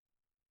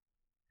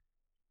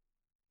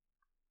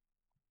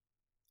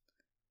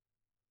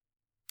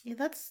 Yeah,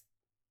 that's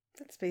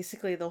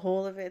basically the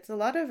whole of it. It's a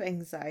lot of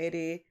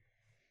anxiety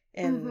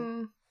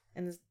and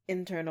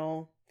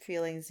internal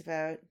feelings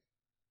about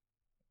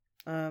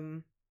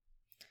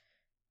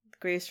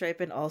Graystripe,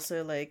 and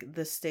also, like,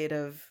 the state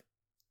of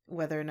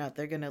whether or not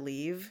they're gonna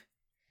leave.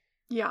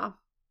 Yeah.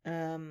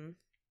 There's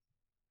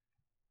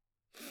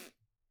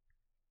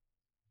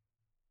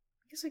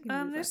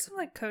some,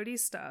 like, Cody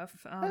stuff.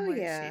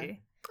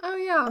 She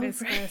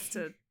basically has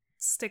to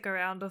stick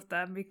around with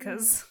them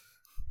because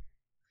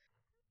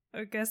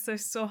I guess they're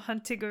still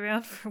hunting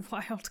around for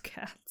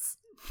wildcats.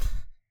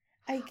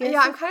 I guess.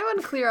 Yeah, I'm kind of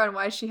unclear on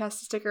why she has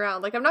to stick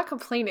around. Like, I'm not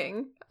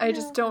complaining. I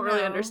just don't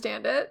really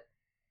understand it.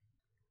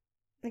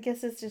 I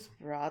guess it's just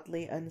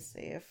broadly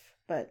unsafe,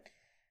 but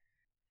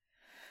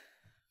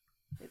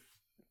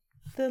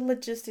the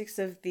logistics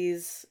of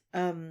these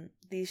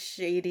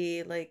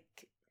shady, like,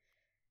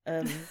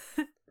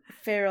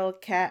 feral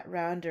cat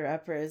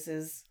rounder-uppers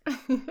is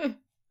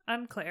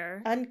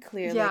unclear.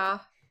 Yeah.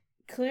 Like,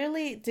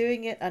 clearly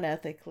doing it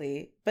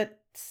unethically, but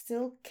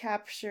still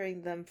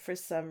capturing them for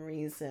some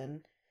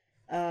reason.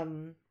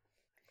 Well,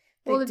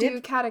 to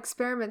do cat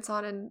experiments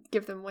on and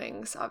give them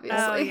wings, obviously.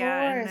 Oh,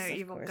 yeah, in course, their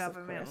evil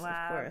government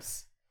lab. Of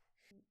course.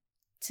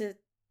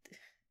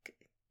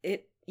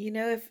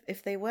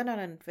 If they went on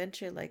an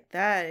adventure like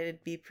that,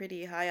 it'd be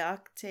pretty high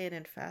octane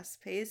and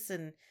fast paced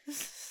and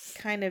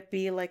kind of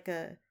be like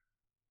a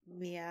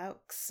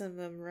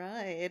meowximum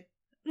ride.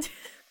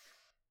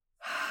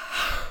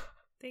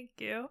 Thank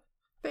you.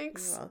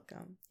 Thanks. You're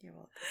welcome. You're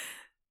welcome.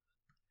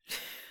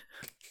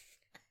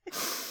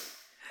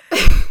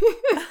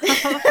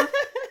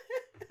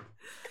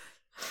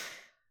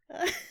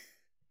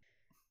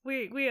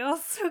 We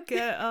also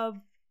get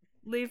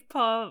Leaf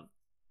Paw,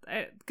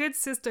 good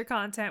sister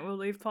content where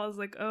Leaf Paw's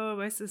like, oh,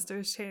 my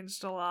sister's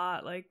changed a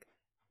lot. Like,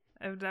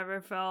 I've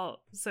never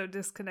felt so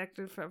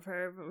disconnected from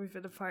her, but we've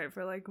been apart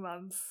for like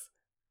months.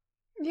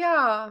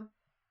 Yeah.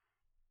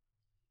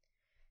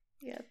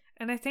 Yeah.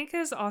 And I think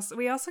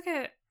we also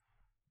get,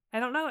 I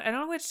don't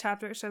know which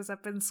chapter it shows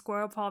up in,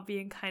 Squirrel Paw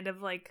being kind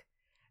of like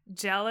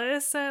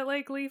jealous that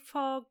like Leaf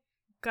Paw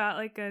got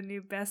like a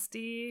new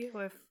bestie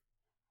with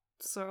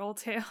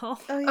Sorreltail.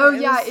 Oh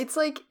yeah, it's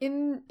like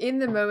in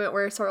the moment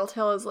where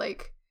Sorreltail is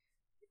like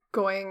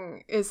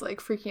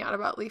freaking out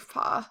about Leaf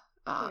Paw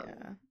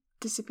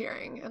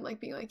disappearing and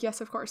like being like, yes,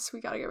 of course,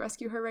 we gotta go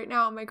rescue her right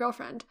now, my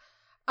girlfriend.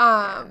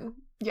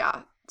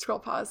 Yeah, Squirrel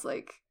Paw is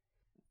like,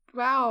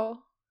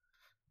 wow,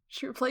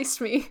 she replaced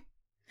me,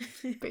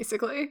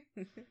 basically.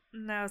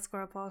 No,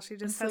 Squirrel Paw, she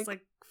just has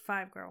like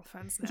 5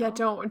 girlfriends now. Yeah,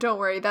 don't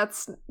worry,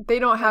 they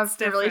don't have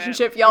the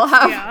relationship y'all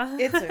have. Yeah.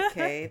 It's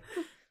okay.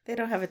 They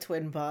don't have a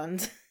twin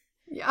bond.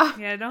 Yeah.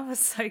 Yeah, don't have a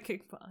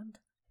psychic bond.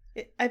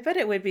 I bet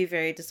it would be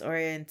very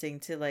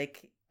disorienting to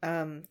like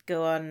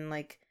go on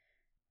like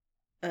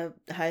a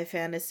high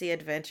fantasy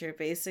adventure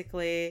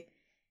basically,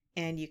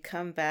 and you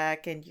come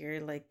back and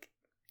you're like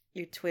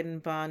your twin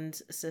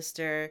bond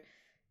sister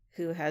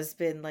who has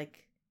been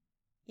like,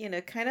 you know,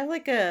 kind of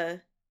like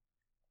a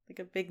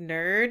big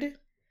nerd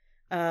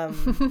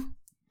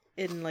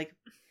in like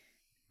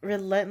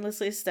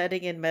relentlessly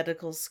studying in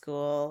medical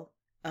school,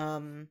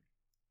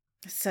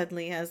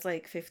 suddenly has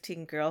like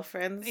 15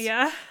 girlfriends.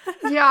 Yeah.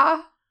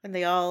 Yeah. And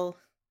they're all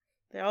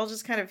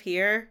just kind of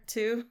here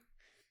too.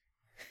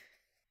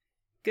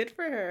 Good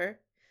for her.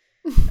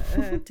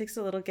 It takes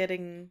a little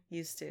getting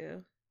used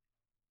to.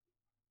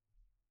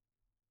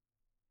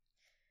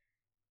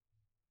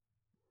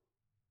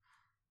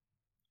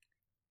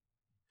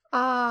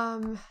 Are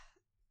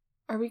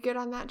we good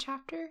on that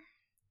chapter?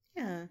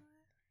 Yeah, I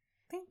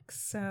think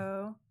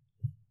so.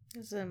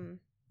 There's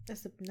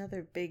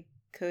another big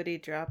Cody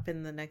drop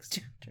in the next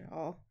chapter. After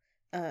all.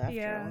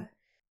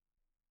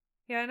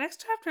 Yeah,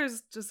 next chapter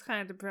is just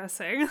kind of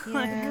depressing.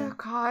 Yeah. Oh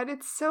god,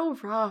 it's so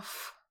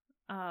rough.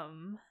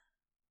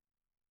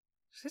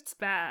 Shit's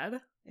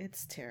bad.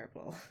 It's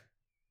terrible.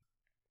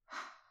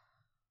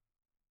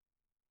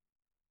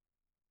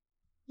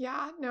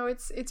 Yeah, no,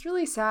 it's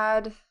really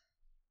sad.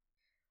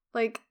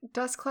 Like,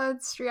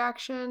 Duskcloud's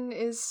reaction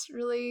is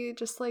really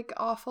just like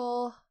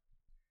awful.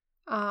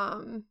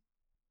 In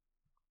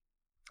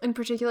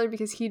particular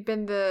because he'd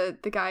been the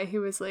guy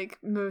who was like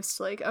most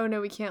like, oh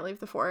no, we can't leave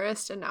the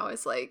forest, and now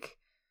is like,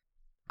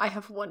 I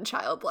have one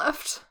child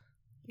left.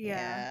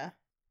 Yeah.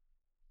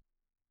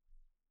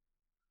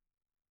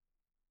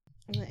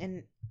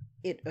 And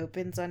it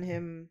opens on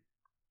him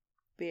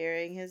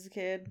burying his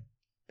kid,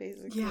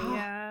 basically.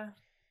 Yeah.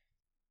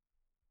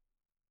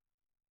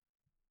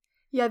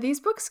 Yeah, these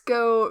books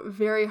go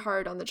very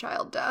hard on the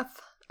child death.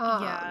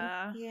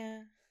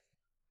 Yeah.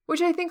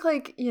 Which I think,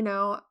 like, you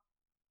know,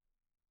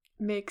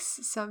 makes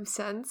some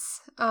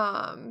sense,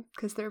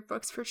 because they're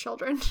books for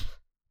children.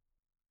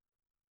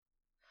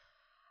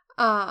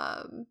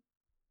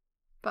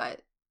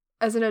 But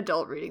as an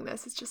adult reading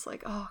this, it's just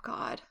like, oh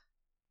god.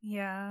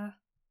 Yeah.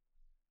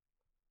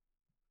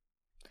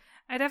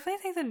 I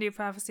definitely think the New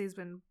Prophecy has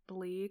been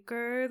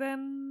bleaker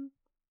than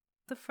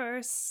the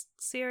first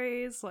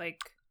series, like...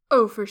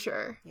 Oh, for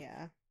sure.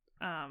 Yeah.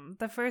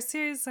 The first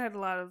series had a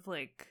lot of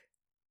like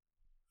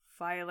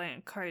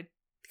violent kind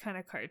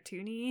of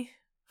cartoony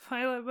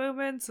violent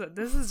moments, but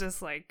this is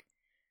just like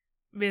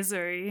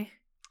misery.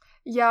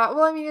 Yeah,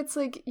 well, I mean, it's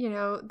like, you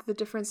know, the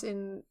difference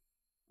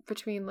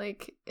between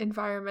like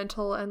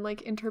environmental and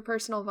like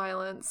interpersonal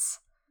violence.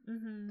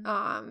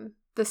 Mm-hmm.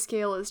 The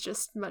scale is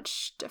just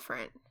much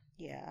different.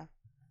 Yeah.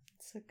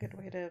 It's a good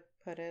way to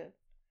put it.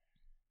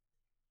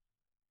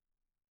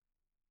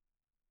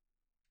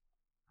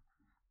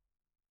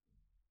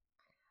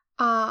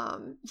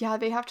 Yeah,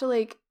 they have to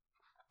like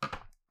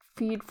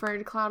feed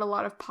Ferncloud a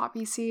lot of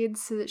poppy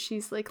seeds so that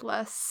she's like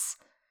less.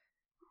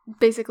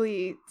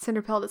 Basically,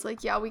 Cinderpelt is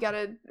like, yeah,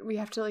 we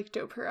have to like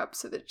dope her up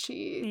so that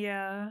she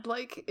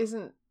like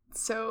isn't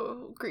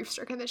so grief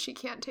stricken that she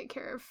can't take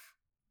care of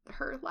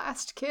her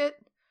last kit,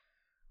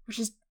 which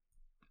is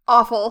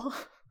awful.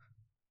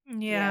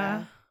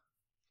 Yeah.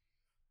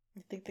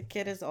 I think the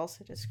kid is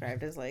also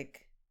described as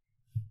like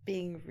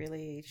being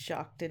really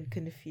shocked and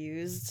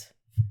confused.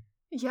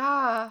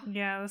 Yeah.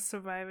 Yeah, the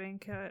surviving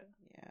kit.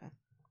 Yeah.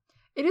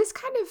 It is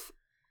kind of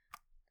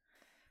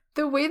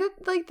the way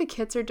that like the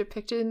kits are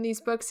depicted in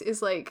these books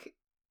is like,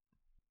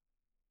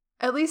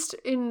 at least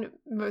in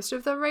most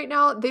of them right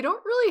now, they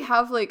don't really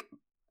have like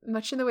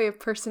much in the way of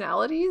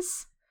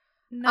personalities.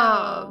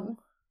 No.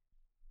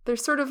 They're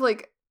sort of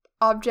like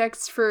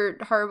objects for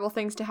horrible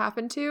things to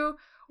happen to,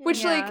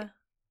 which like,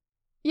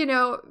 you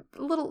know,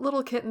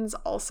 little kittens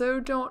also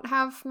don't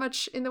have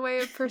much in the way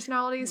of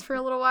personalities for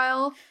a little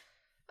while.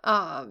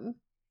 But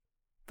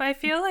I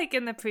feel like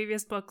in the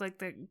previous book, like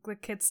the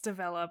kids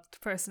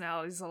developed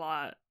personalities a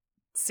lot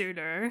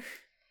sooner.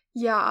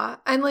 Yeah,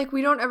 and like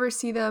we don't ever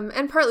see them,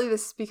 and partly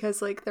this is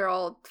because like they're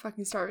all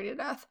fucking starving to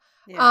death.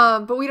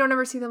 Yeah. But we don't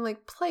ever see them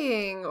like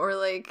playing or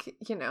like,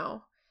 you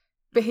know,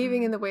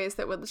 behaving in the ways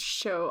that would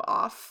show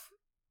off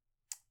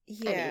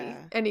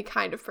any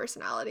kind of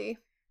personality.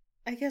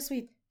 I guess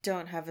we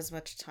don't have as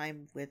much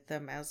time with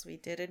them as we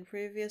did in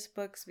previous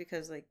books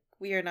because like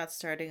we are not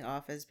starting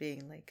off as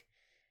being like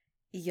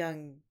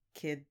young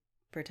kid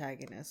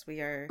protagonists.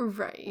 We're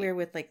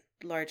with like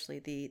largely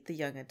the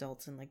young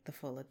adults and like the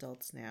full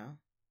adults now.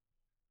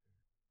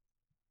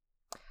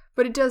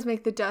 But it does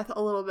make the death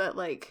a little bit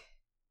like,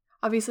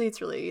 obviously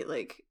it's really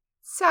like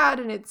sad,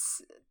 and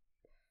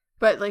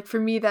but like for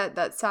me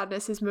that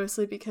sadness is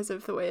mostly because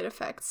of the way it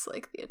affects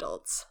like the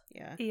adults.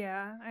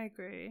 Yeah, I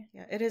agree.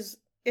 Yeah,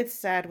 it's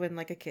sad when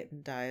like a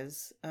kitten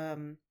dies.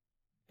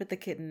 But the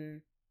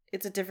kitten,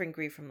 it's a different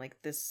grief from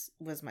like, this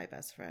was my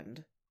best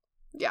friend.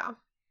 Yeah.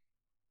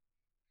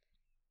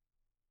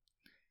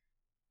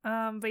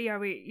 But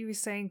yeah, you were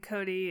saying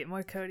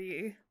more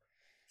Cody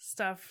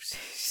stuff.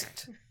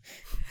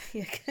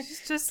 Yeah.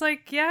 She's just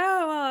like,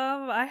 yeah,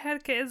 well, I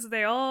had kids,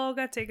 they all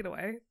got taken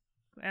away,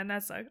 and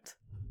that sucked.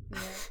 Yeah.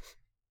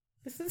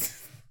 This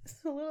is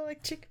a little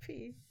like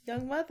Chickpea,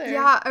 young mother.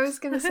 Yeah, I was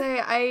gonna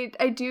say,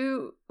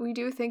 we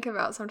do think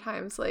about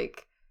sometimes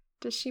like,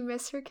 does she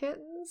miss her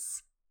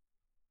kittens?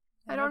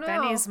 I don't know.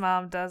 Benny's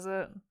mom does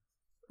it.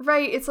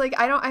 Right, it's like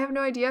I have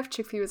no idea if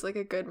Chickpea was like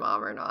a good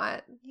mom or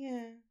not.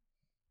 Yeah.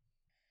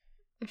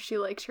 If she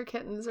liked her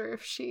kittens or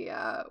if she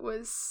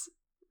was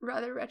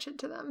rather wretched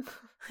to them.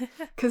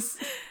 Because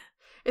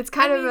it's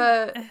kind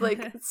of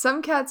like,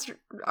 some cats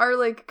are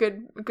like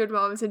good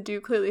moms and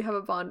do clearly have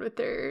a bond with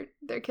their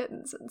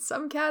kittens, and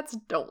some cats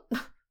don't.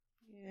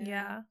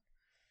 Yeah.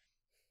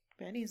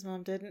 Benny's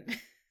mom didn't.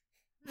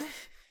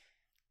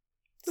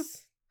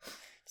 Just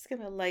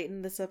gonna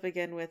lighten this up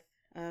again with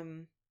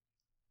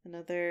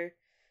another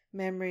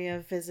memory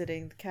of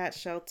visiting the cat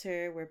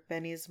shelter where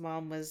Benny's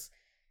mom was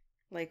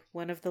like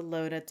one of the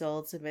lone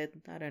adults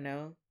amid, I don't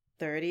know,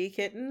 30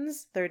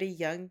 kittens, 30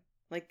 young,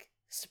 like,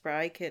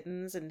 spry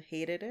kittens, and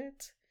hated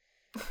it.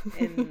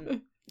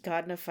 And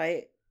got in a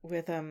fight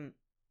with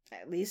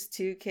at least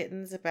 2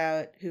 kittens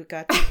about who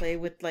got to play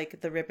with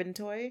like the ribbon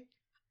toy.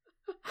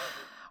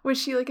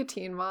 Was she like a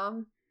teen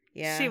mom?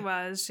 Yeah. She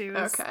was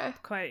okay.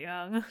 Quite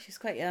young. She's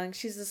quite young.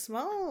 She's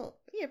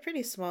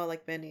pretty small,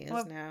 like Benny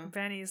is now.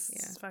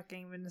 Benny's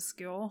fucking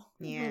minuscule.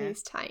 Yeah.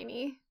 Benny's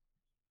tiny.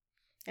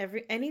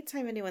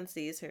 Anytime anyone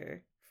sees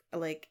her,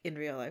 like in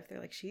real life, they're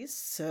like, she's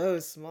so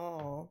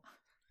small.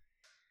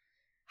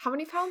 How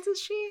many pounds is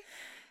she?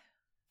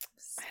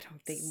 I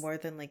don't think more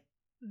than like,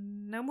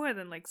 no more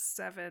than like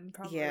 7,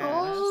 probably. Yeah.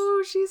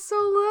 Oh, she's so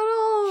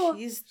little.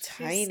 She's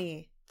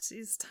tiny.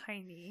 She's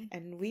tiny.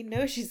 And we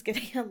know she's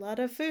getting a lot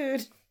of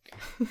food.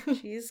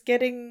 She's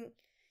getting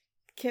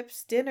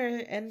Kip's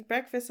dinner and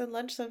breakfast and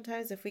lunch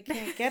sometimes if we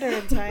can't get her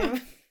in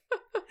time.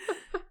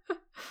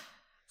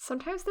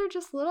 Sometimes they're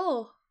just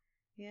little.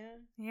 Yeah.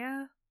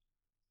 Yeah.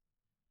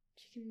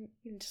 You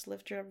can just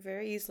lift her up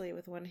very easily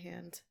with one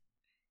hand.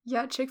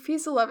 Yeah,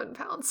 Chickpea's 11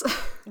 pounds.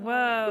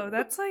 Whoa,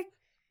 that's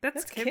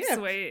Kip's Kip.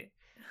 weight.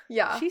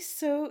 Yeah. She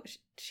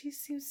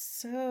seems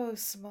so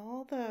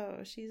small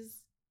though.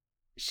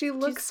 She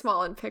looks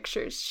small in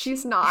pictures.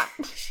 She's not.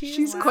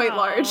 She's quite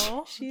large.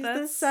 She's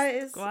the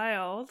size.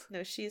 Wild.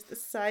 No, she's the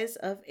size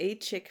of a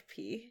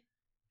chickpea.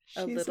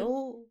 A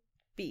little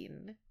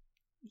bean.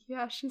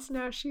 Yeah, she's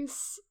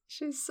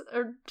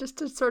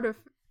just a sort of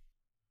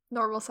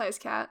normal size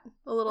cat.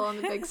 A little on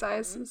the big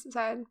size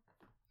side.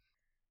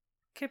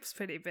 Kip's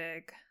pretty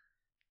big.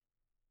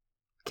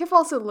 Kip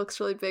also looks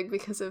really big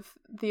because of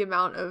the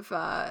amount of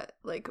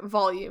like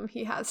volume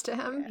he has to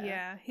him.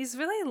 Yeah, he's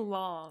really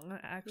long,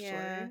 actually.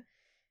 Yeah.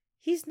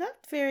 He's not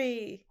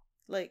very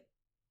like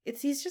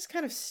he's just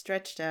kind of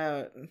stretched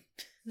out.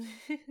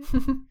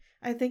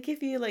 I think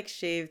if you like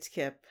shaved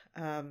Kip,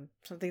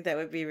 something that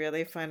would be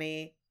really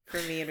funny for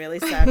me and really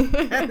sad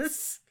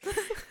because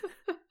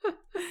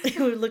it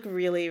would look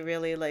really,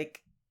 really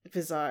like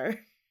bizarre.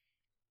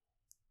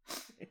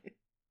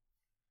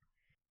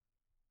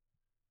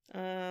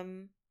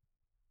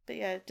 But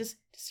yeah, just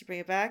to bring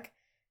it back,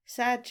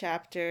 sad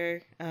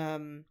chapter. A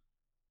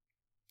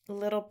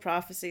little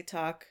prophecy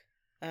talk.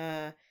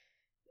 And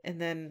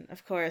then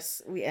of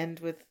course we end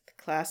with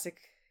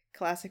classic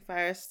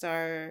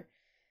Firestar,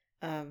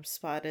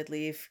 Spotted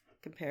Leaf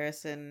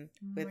comparison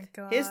Oh with my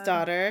God. his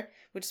daughter,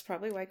 which is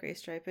probably why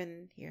Graystripe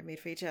and he are made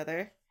for each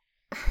other.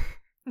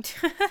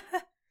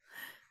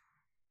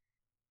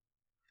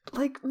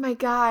 Like, my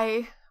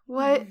guy.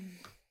 What?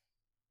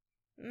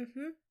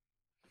 Mm-hmm.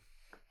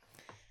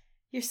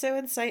 You're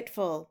so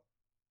insightful.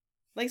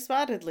 Like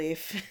Spotted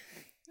Leaf.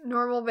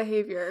 Normal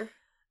behavior.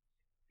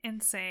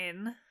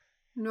 Insane.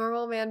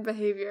 Normal man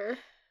behavior.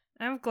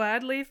 I'm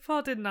glad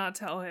Leafpaw did not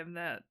tell him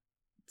that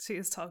she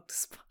has talked to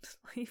Spotted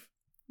Leaf.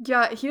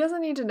 Yeah, he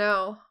doesn't need to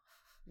know.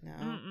 No.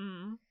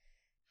 Mm-mm.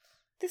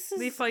 This is...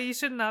 Leafpaw, you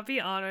should not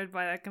be honored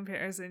by that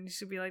comparison. You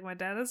should be like, my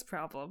dad has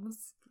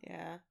problems.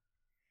 Yeah.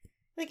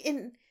 Like,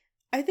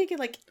 I think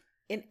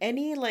in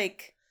any,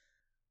 like,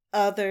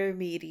 other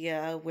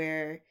media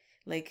where,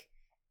 like,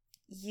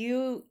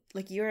 you're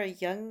a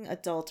young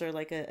adult or,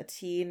 like, a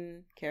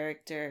teen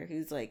character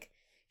who's, like,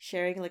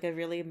 sharing, like, a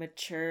really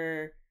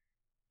mature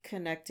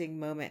connecting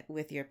moment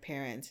with your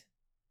parent,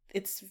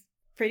 it's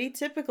pretty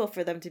typical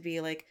for them to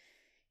be like,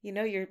 you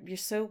know, you're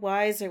so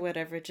wise or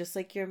whatever, just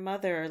like your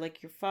mother or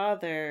like your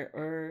father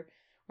or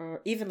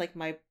even like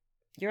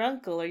your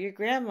uncle or your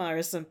grandma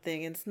or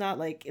something. It's not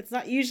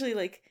usually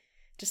like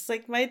just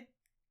like my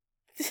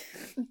Just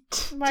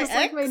ex,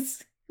 like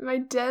my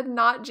dead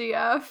not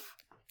GF.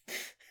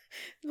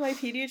 my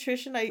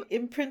pediatrician I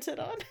imprinted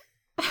on.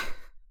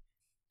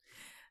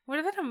 Would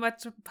have been a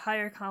much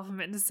higher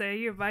compliment to say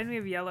you remind me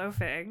of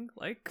Yellowfang.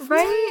 Like,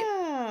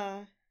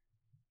 Right?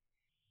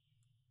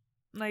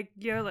 Yeah.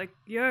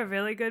 you're a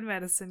really good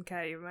medicine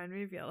cat. You remind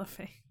me of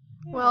Yellowfang.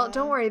 Well,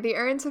 don't worry. The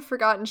Errands have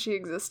forgotten she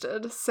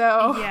existed,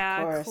 so...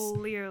 Yeah,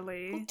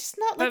 clearly. Well, just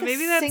not like but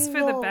maybe that's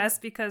for the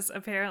best because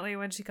apparently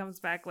when she comes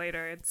back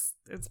later, it's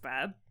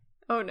bad.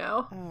 Oh,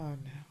 no. Oh, no.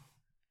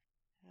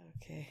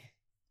 Okay.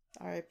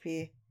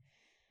 R.I.P.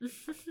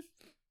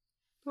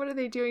 What are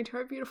they doing to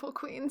our beautiful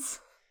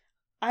queens?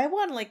 I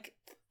want, like,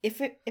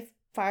 if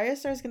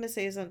Firestar's gonna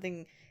say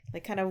something,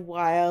 like, kind of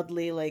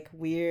wildly, like,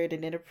 weird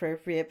and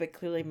inappropriate, but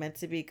clearly meant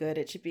to be good,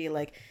 it should be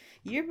like,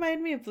 you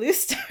remind me of Blue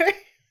Star.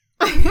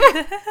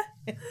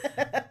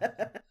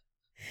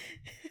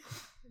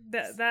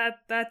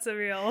 That's a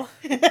real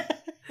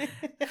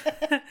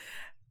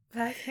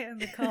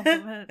backhand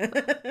compliment.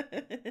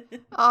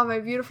 Oh, my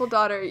beautiful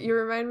daughter. You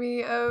remind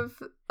me of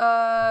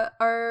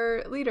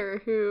our leader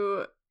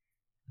who,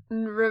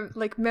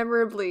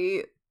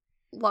 memorably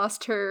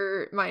lost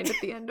her mind at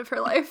the end of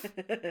her life.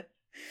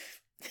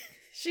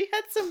 She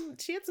had some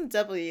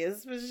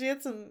W's, but she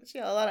had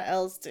a lot of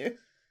L's too.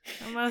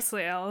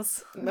 Mostly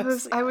L's.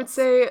 I would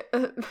say,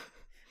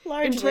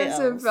 largely in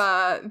terms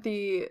L's. of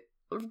the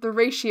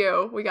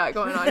ratio we got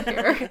going on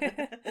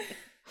here,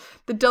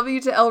 the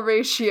W to L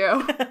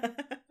ratio.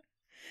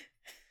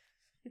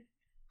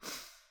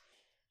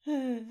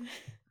 There's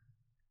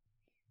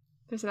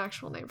an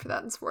actual name for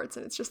that in sports,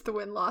 and it's just the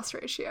win-loss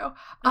ratio.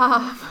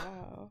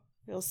 Wow.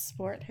 Real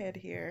sport head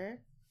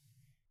here.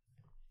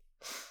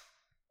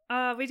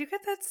 We do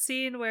get that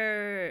scene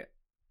where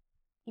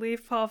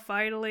Leafpaw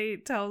finally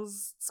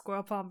tells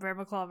Squirrelpaw and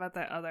Brambleclaw about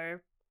that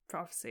other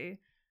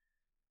prophecy.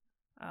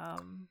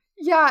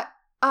 Yeah.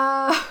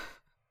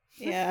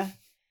 Yeah.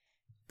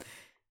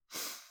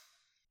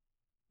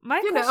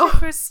 My You question know.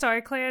 for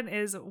StarClan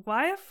is,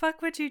 why the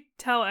fuck would you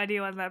tell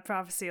anyone that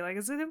prophecy? Like,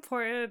 is it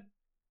important?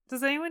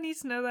 Does anyone need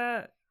to know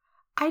that?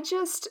 I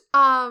just,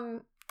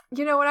 when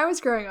I was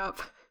growing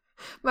up,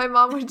 my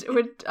mom would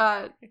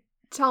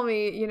tell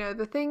me,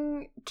 the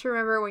thing to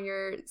remember when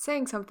you're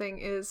saying something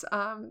is,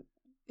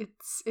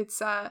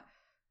 it's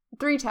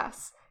 3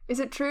 tests.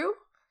 Is it true?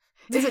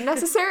 Is it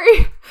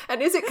necessary?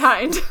 And is it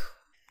kind?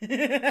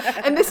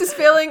 And this is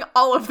failing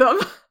all of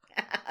them.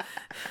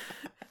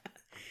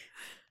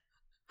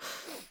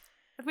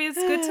 I mean, it's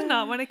good to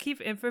not want to keep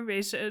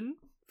information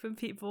from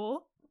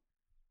people,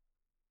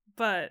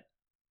 but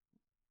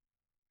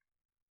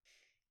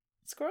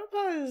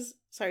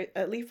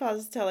Leafpaw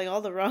is telling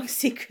all the wrong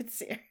secrets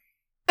here.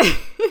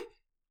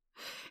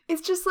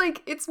 It's just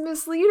like, it's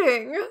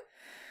misleading.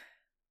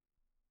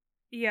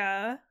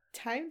 yeah.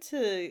 Time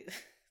to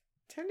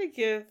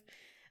give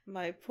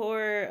my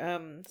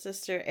poor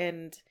sister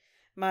and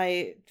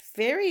my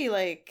very,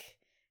 like,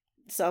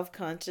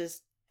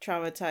 self-conscious,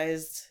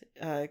 traumatized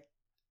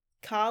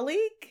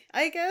colleague,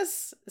 I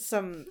guess,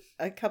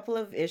 a couple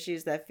of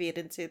issues that feed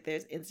into their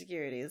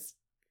insecurities.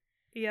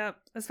 Yep.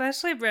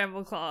 Especially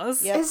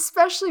Brambleclaws. Yep.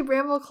 Especially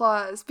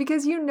Brambleclaws,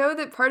 because you know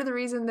that part of the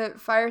reason that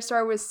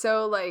Firestar was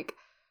so, like,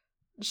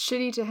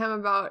 shitty to him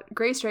about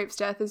Graystripe's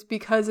death is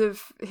because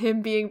of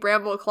him being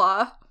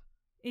Brambleclaw.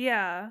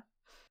 Yeah.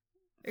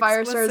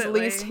 Firestar's Explicitly.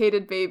 least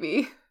hated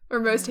baby. Or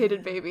most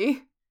hated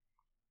baby.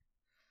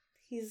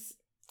 He's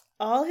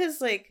all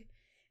his, like,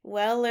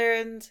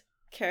 well-earned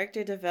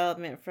character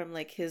development from,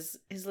 like, his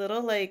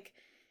little, like,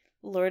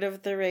 Lord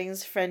of the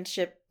Rings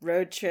friendship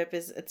road trip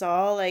it's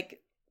all,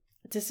 like,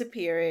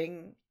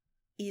 disappearing.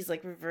 He's,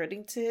 like,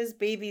 reverting to his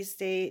baby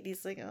state.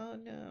 He's like, oh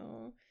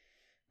no,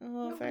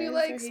 Nobody Firestar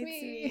likes hates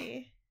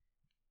me.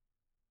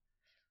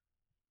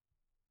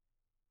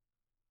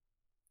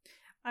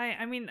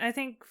 I mean, I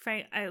think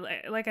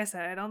like I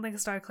said, I don't think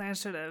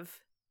StarClan should have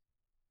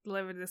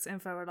delivered this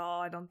info at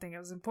all. I don't think it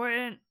was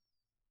important.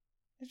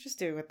 They're just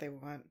doing what they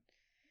want.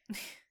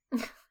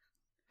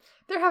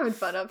 They're having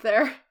fun up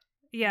there.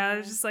 Yeah,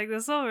 it's just like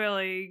this will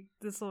really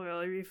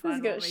be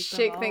fun. This is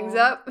gonna shake things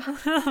up.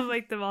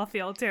 Make them all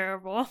feel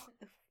terrible.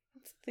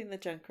 That's the thing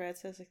that Junkrat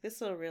says, like,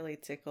 this will really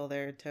tickle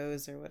their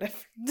toes or whatever.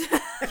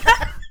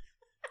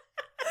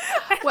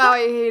 Wow,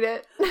 I hate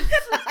it.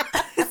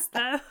 Is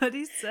that what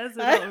he says?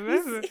 I don't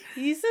remember.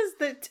 He says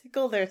that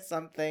tickle their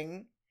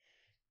something.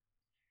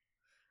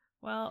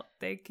 Well,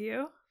 thank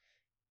you.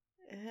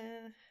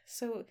 And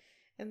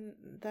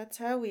that's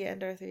how we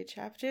end our 3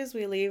 chapters.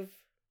 We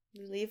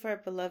leave our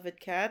beloved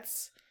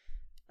cats,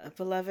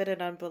 beloved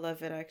and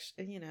unbeloved.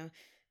 Actually,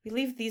 we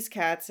leave these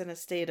cats in a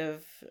state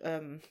of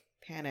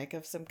panic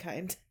of some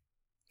kind,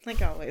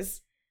 like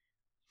always.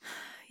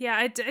 Yeah,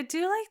 I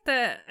do like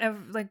that.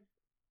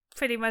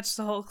 Pretty much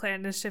the whole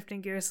clan is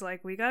shifting gears.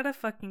 Like, we gotta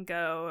fucking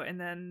go,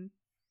 and then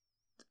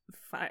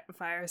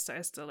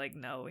Firestar's still like,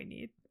 no,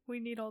 we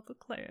need all the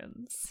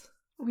clans.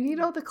 We need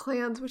all the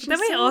clans, which then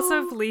is we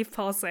also believe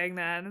Paul saying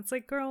that, and it's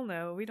like, girl,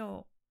 no, we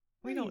don't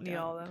need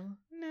all of them.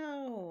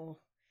 No,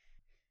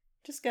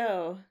 just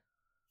go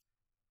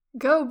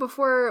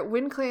before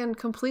WindClan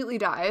completely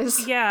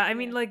dies. Yeah, I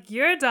mean, like,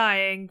 you're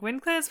dying.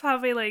 WindClan's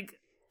probably like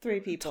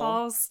 3 people.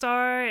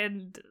 Tallstar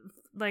and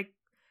like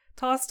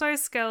Tallstar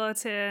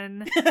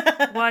skeleton,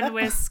 one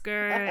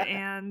whisker,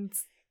 and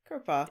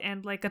Kerpaw,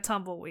 and like a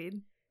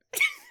tumbleweed.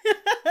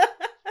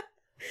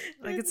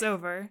 Like, it's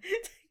over.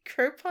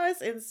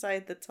 Kerpaw's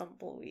inside the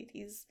tumbleweed.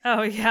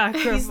 Oh yeah,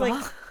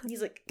 Kerpaw.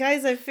 He's like,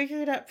 guys, I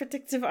figured out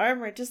protective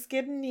armor. Just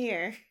get in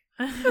here.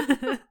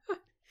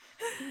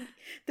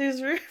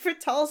 There's room for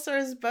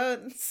Tallstar's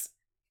bones.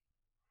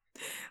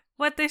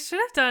 What they should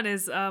have done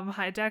is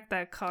hijack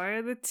that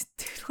car.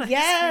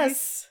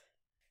 Yes.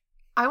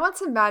 I want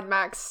some Mad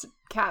Max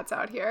cats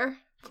out here,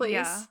 please.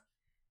 Yeah.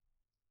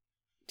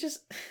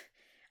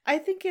 I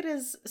think it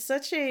is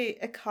such a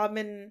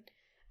common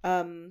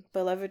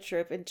beloved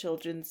trope in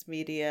children's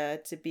media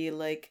to be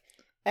like,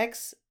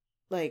 X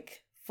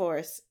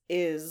force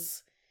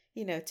is,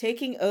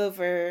 taking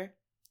over,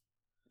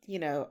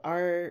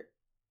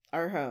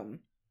 our home.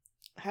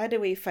 How do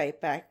we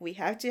fight back? We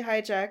have to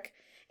hijack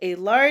a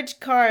large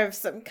car of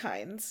some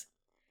kind,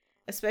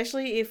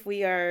 especially if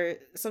we are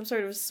some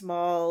sort of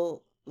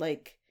small,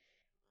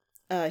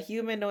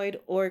 humanoid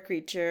or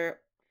creature.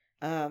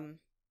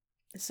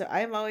 So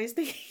I'm always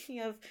thinking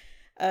of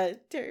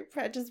Terry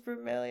Pratchett's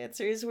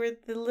Bromeliancers, where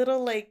the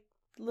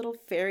little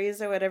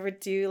fairies or whatever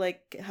do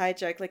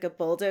hijack a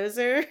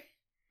bulldozer.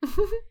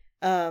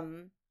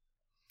 And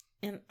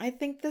I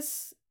think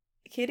this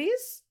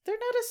kitties, they're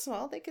not as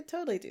small. They could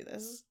totally do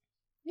this.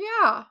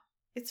 Yeah,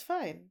 it's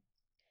fine.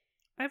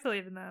 I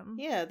believe in them.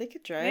 Yeah, they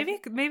could drive.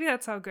 Maybe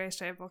that's how Gray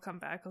Stripe will come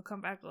back. He'll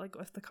come back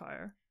with the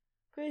car.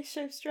 Gray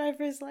Stripe's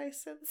driver's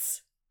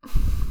license.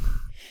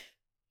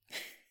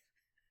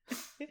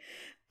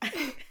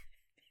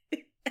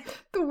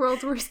 The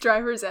world's worst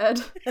driver's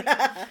ed.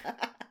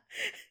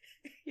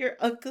 Your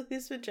uncle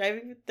who's been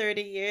driving for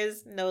 30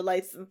 years, no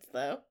license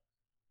though.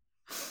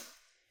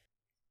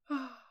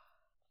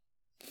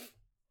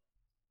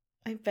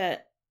 I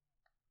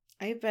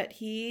bet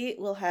he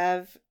will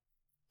have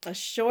a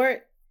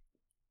short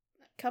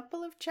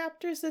couple of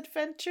chapters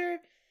adventure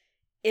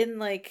in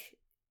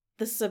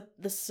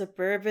the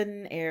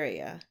suburban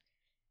area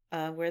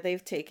where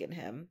they've taken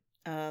him.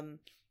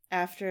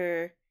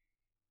 After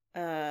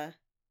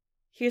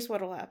here's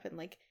what'll happen.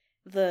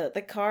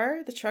 The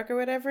car, the truck or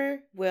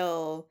whatever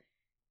will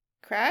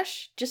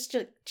crash just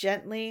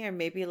gently, or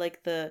maybe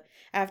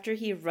after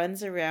he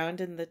runs around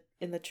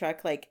in the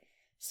truck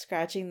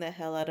scratching the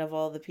hell out of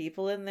all the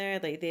people in there,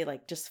 they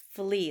just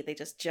flee. They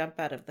just jump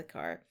out of the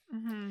car.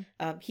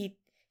 Mm-hmm.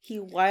 He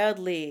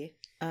wildly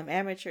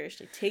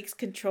amateurishly takes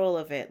control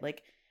of it,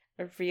 like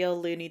a real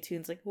Looney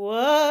Tunes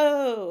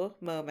whoa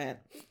moment.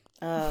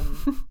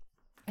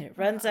 It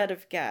runs out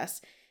of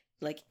gas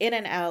in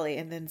an alley,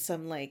 and then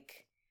some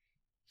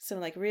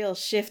real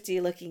shifty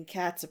looking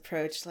cats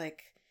approach,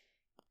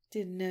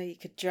 didn't know you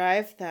could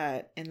drive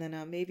that. And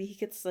then maybe he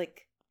gets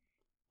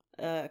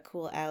a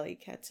cool alley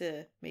cat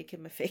to make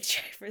him a fake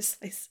driver's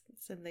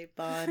license, and they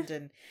bond,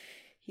 and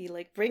he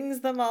brings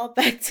them all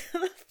back to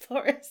the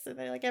forest, and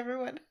they're like,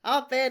 everyone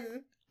hop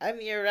in,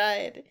 I'm your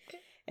ride.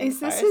 And is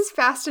this his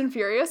Fast and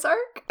Furious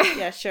arc?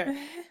 Yeah, sure.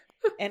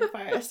 And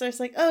Firestar's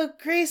like, oh,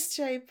 Gray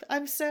Stripe,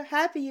 I'm so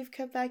happy you've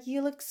come back.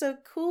 You look so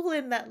cool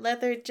in that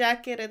leather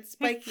jacket and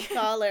spiky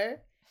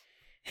collar.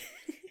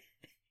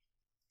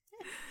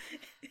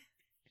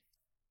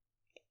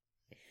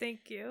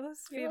 Thank you.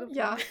 That's beautiful.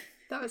 Yeah,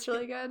 that was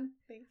really good.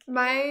 Thank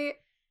you.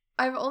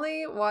 I've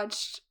only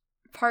watched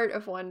part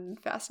of one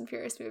Fast and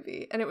Furious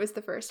movie, and it was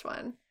the first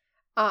one.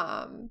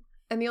 And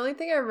the only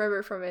thing I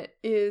remember from it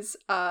is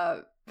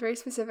very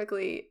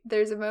specifically,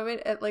 there's a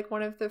moment at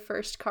one of the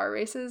first car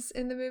races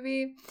in the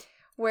movie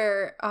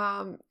where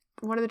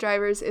one of the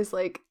drivers is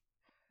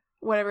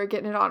whatever,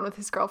 getting it on with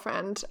his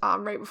girlfriend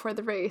right before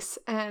the race,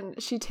 and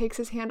she takes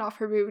his hand off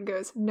her boob and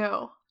goes,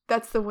 "No,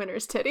 that's the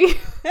winner's titty."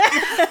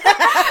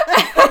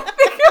 I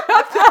think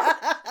about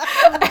that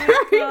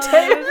every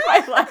day of my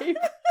life.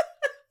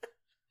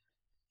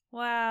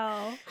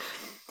 Wow.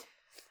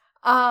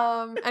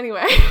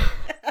 Anyway.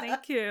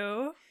 Thank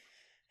you.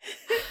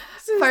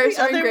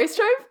 Firestar and Grey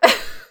Stripe?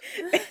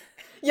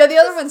 Yeah, the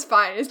other one's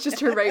fine. It's just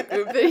her right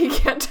boob that he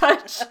can't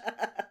touch.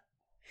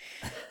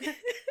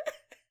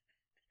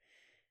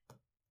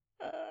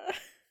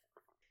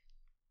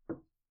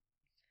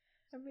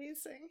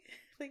 Amazing.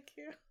 Thank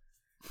you.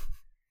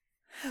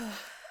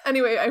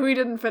 Anyway, we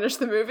didn't finish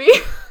the movie.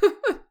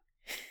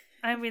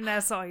 I mean,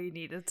 that's all you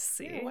needed to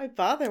see. Why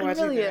bother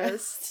watching really the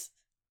rest?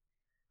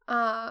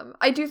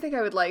 I do think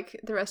I would like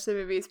the rest of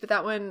the movies, but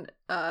that one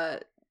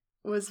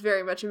was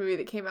very much a movie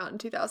that came out in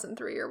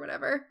 2003 or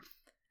whatever.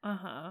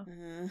 Uh-huh.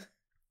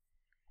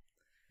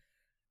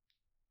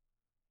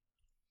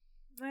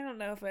 I don't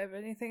know if I have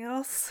anything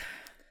else.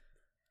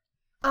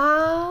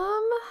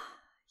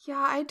 Yeah,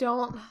 I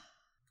don't.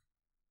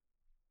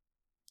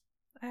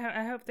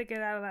 I hope they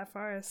get out of that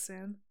forest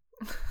soon.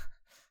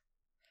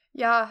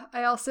 Yeah,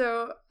 I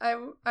also, I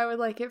would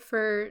like it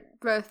for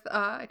both,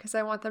 because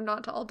I want them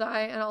not to all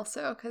die, and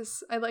also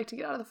because I'd like to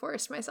get out of the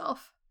forest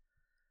myself.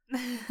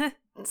 It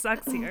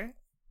sucks here.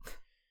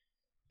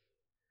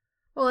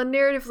 Well, and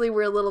narratively,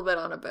 we're a little bit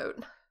on a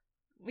boat.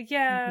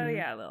 Yeah,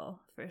 yeah, a little,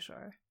 for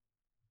sure.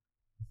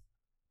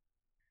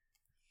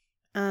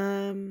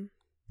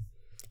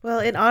 Well,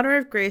 in honor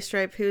of Grey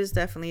Stripe, who's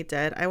definitely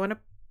dead, I want to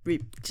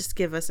just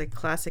give us a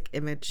classic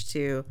image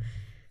to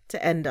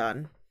end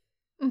on.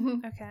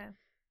 Mm-hmm. Okay.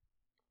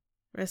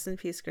 Rest in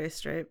peace, Grey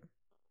Stripe.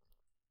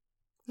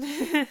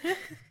 I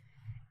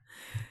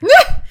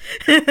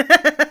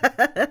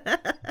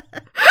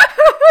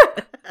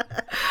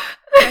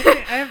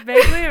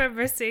vaguely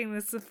remember seeing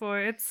this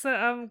before. It's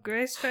a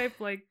Grey Stripe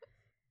like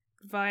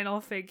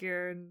vinyl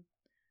figure and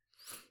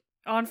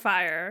on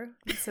fire.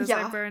 It says,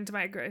 Yeah. "I burned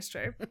my Grey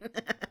Stripe."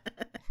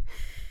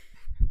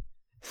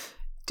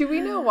 Do we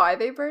know why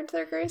they burnt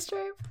their Grey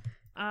Stripe?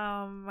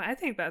 I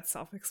think that's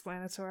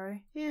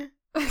self-explanatory. Yeah.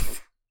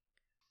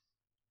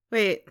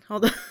 Wait,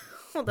 hold on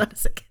a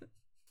second.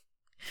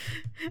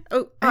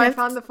 Oh, I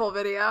found the full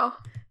video.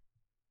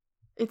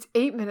 It's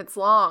 8 minutes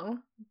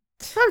long.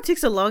 It probably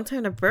takes a long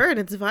time to burn.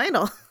 It's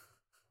vinyl.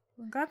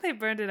 I'm glad they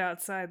burned it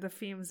outside. The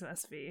fumes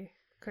must be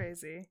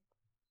crazy.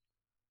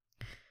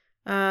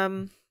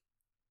 I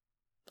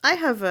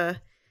have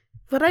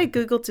what I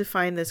googled to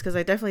find this, because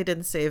I definitely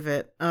didn't save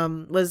it,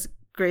 was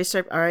Grey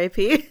Stripe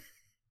R.I.P.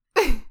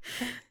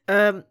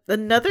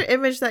 Another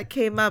image that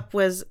came up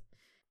was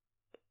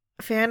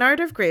fan art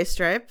of Grey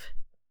Stripe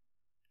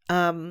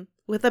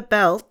with a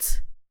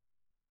belt,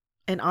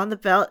 and on the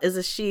belt is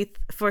a sheath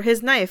for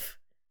his knife.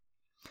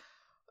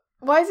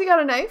 Why has he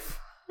got a knife?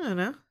 I don't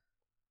know.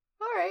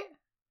 All right.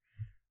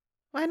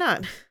 Why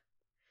not?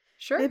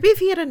 Sure. Maybe if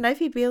he had a knife,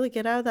 he'd be able to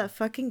get out of that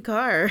fucking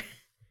car.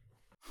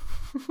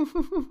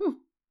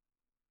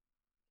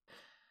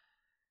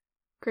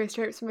 Grey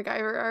Stripe's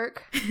MacGyver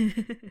arc.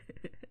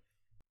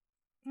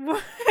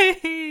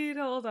 Wait,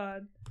 hold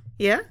on.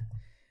 Yeah?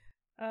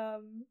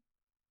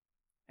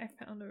 I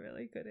found a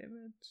really good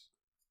image.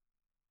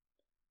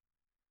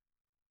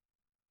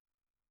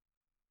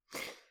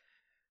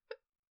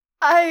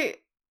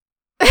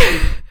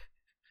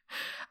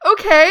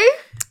 Okay.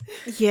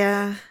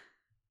 Yeah.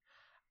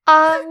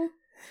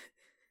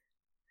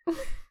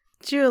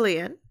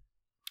 Julian.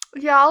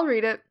 Yeah, I'll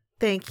read it.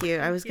 Thank you.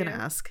 I was Thank going to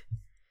you. ask.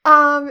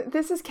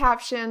 This is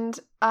captioned,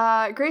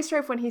 Grey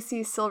Stripe when he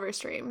sees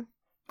Silverstream.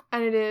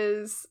 And it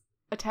is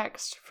a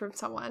text from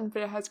someone,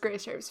 but it has Grey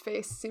Stripe's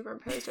face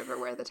superimposed over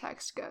where the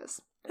text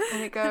goes.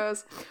 And it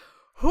goes,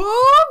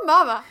 "Oh,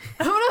 mama,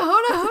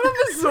 hona,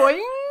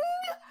 bazoing."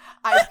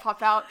 Eyes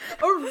pop out.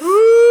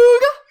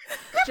 Arooga.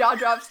 Jaw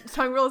drops,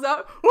 tongue rolls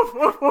out. Woof,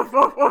 woof, woof,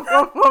 woof, woof,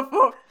 woof, woof,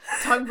 woof.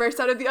 Tongue bursts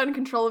out of the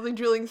uncontrollably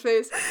drooling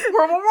face.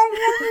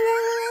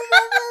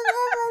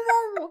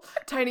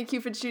 Tiny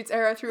Cupid shoots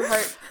arrow through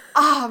heart.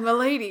 Ah,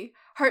 milady.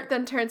 Heart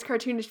then turns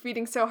cartoonish,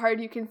 beating so hard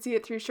you can see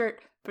it through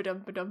shirt.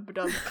 Ba-dum, ba-dum,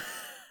 ba-dum.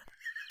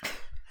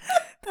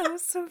 That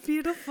was so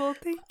beautiful.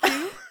 Thank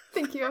you.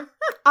 Thank you.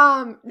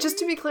 Just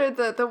to be clear,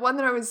 the one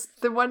noise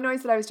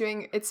that I was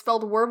doing, it's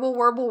spelled warble,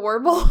 warble,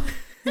 warble.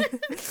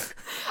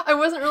 I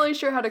wasn't really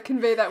sure how to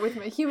convey that with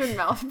my human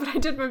mouth, but I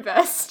did my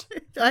best.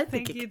 I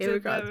think You it did came that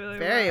across really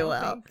very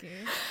well. Thank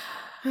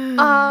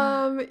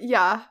you.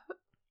 Yeah.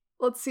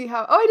 Let's see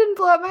how. Oh, I didn't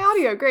blow out my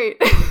audio.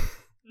 Great.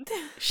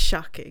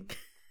 Shocking.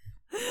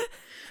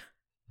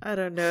 I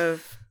don't know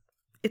if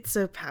it's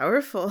so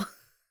powerful.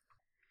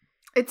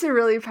 It's a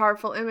really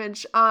powerful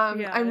image.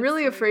 I'm Yeah, really it's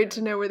really afraid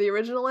to know where the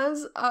original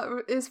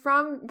is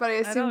from, but I I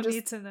assume don't just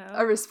need to know.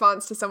 a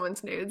response to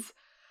someone's nudes.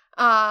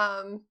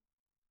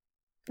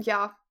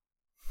 Yeah.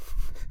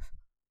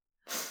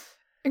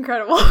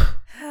 Incredible.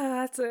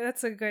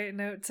 That's a great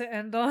note to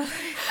end on.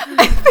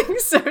 I think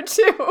so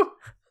too.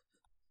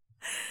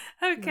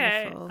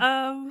 Okay.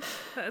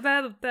 Wonderful.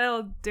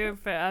 That'll do it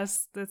for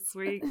us this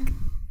week.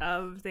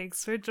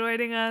 Thanks for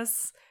joining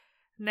us.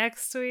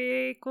 Next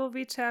week will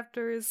be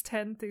chapters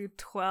 10 through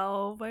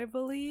 12, I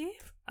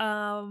believe.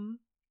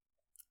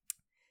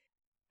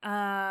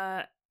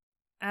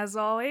 As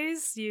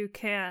always, you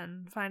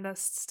can find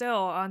us still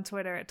on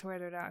Twitter at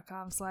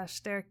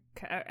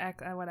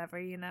twitter.com/starecast, whatever,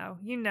 you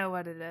know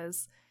what it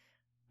is.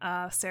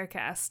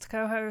 Starecast,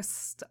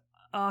 co-host,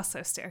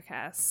 also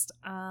Starecast.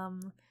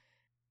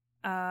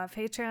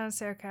 Patreon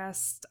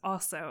Starecast,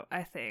 also,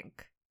 I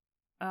think.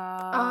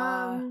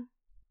 I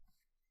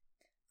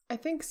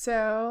think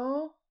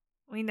so.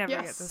 We never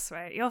get this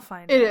right. You'll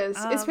find it. It is.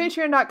 It's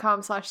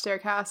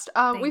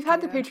patreon.com/starecast. We've had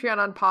the Patreon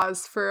on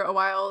pause for a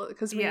while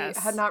because we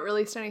had not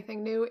released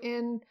anything new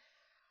in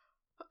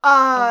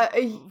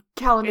a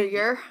calendar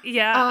year.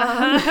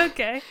 Yeah.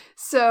 Okay.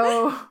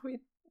 So,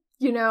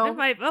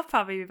 we'll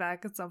probably be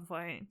back at some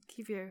point.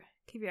 Keep your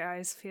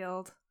eyes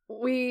peeled.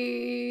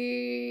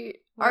 We're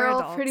all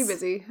adults. Pretty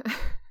busy.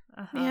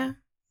 Yeah.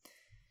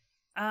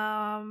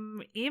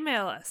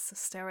 Email us,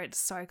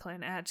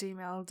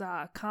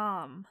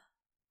 stairwaytostoryclan@gmail.com.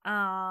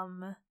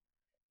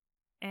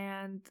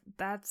 And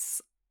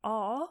that's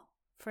all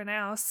for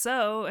now.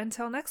 So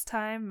until next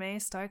time, may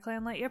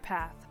StarClan light your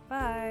path.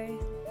 Bye.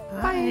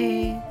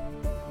 Bye.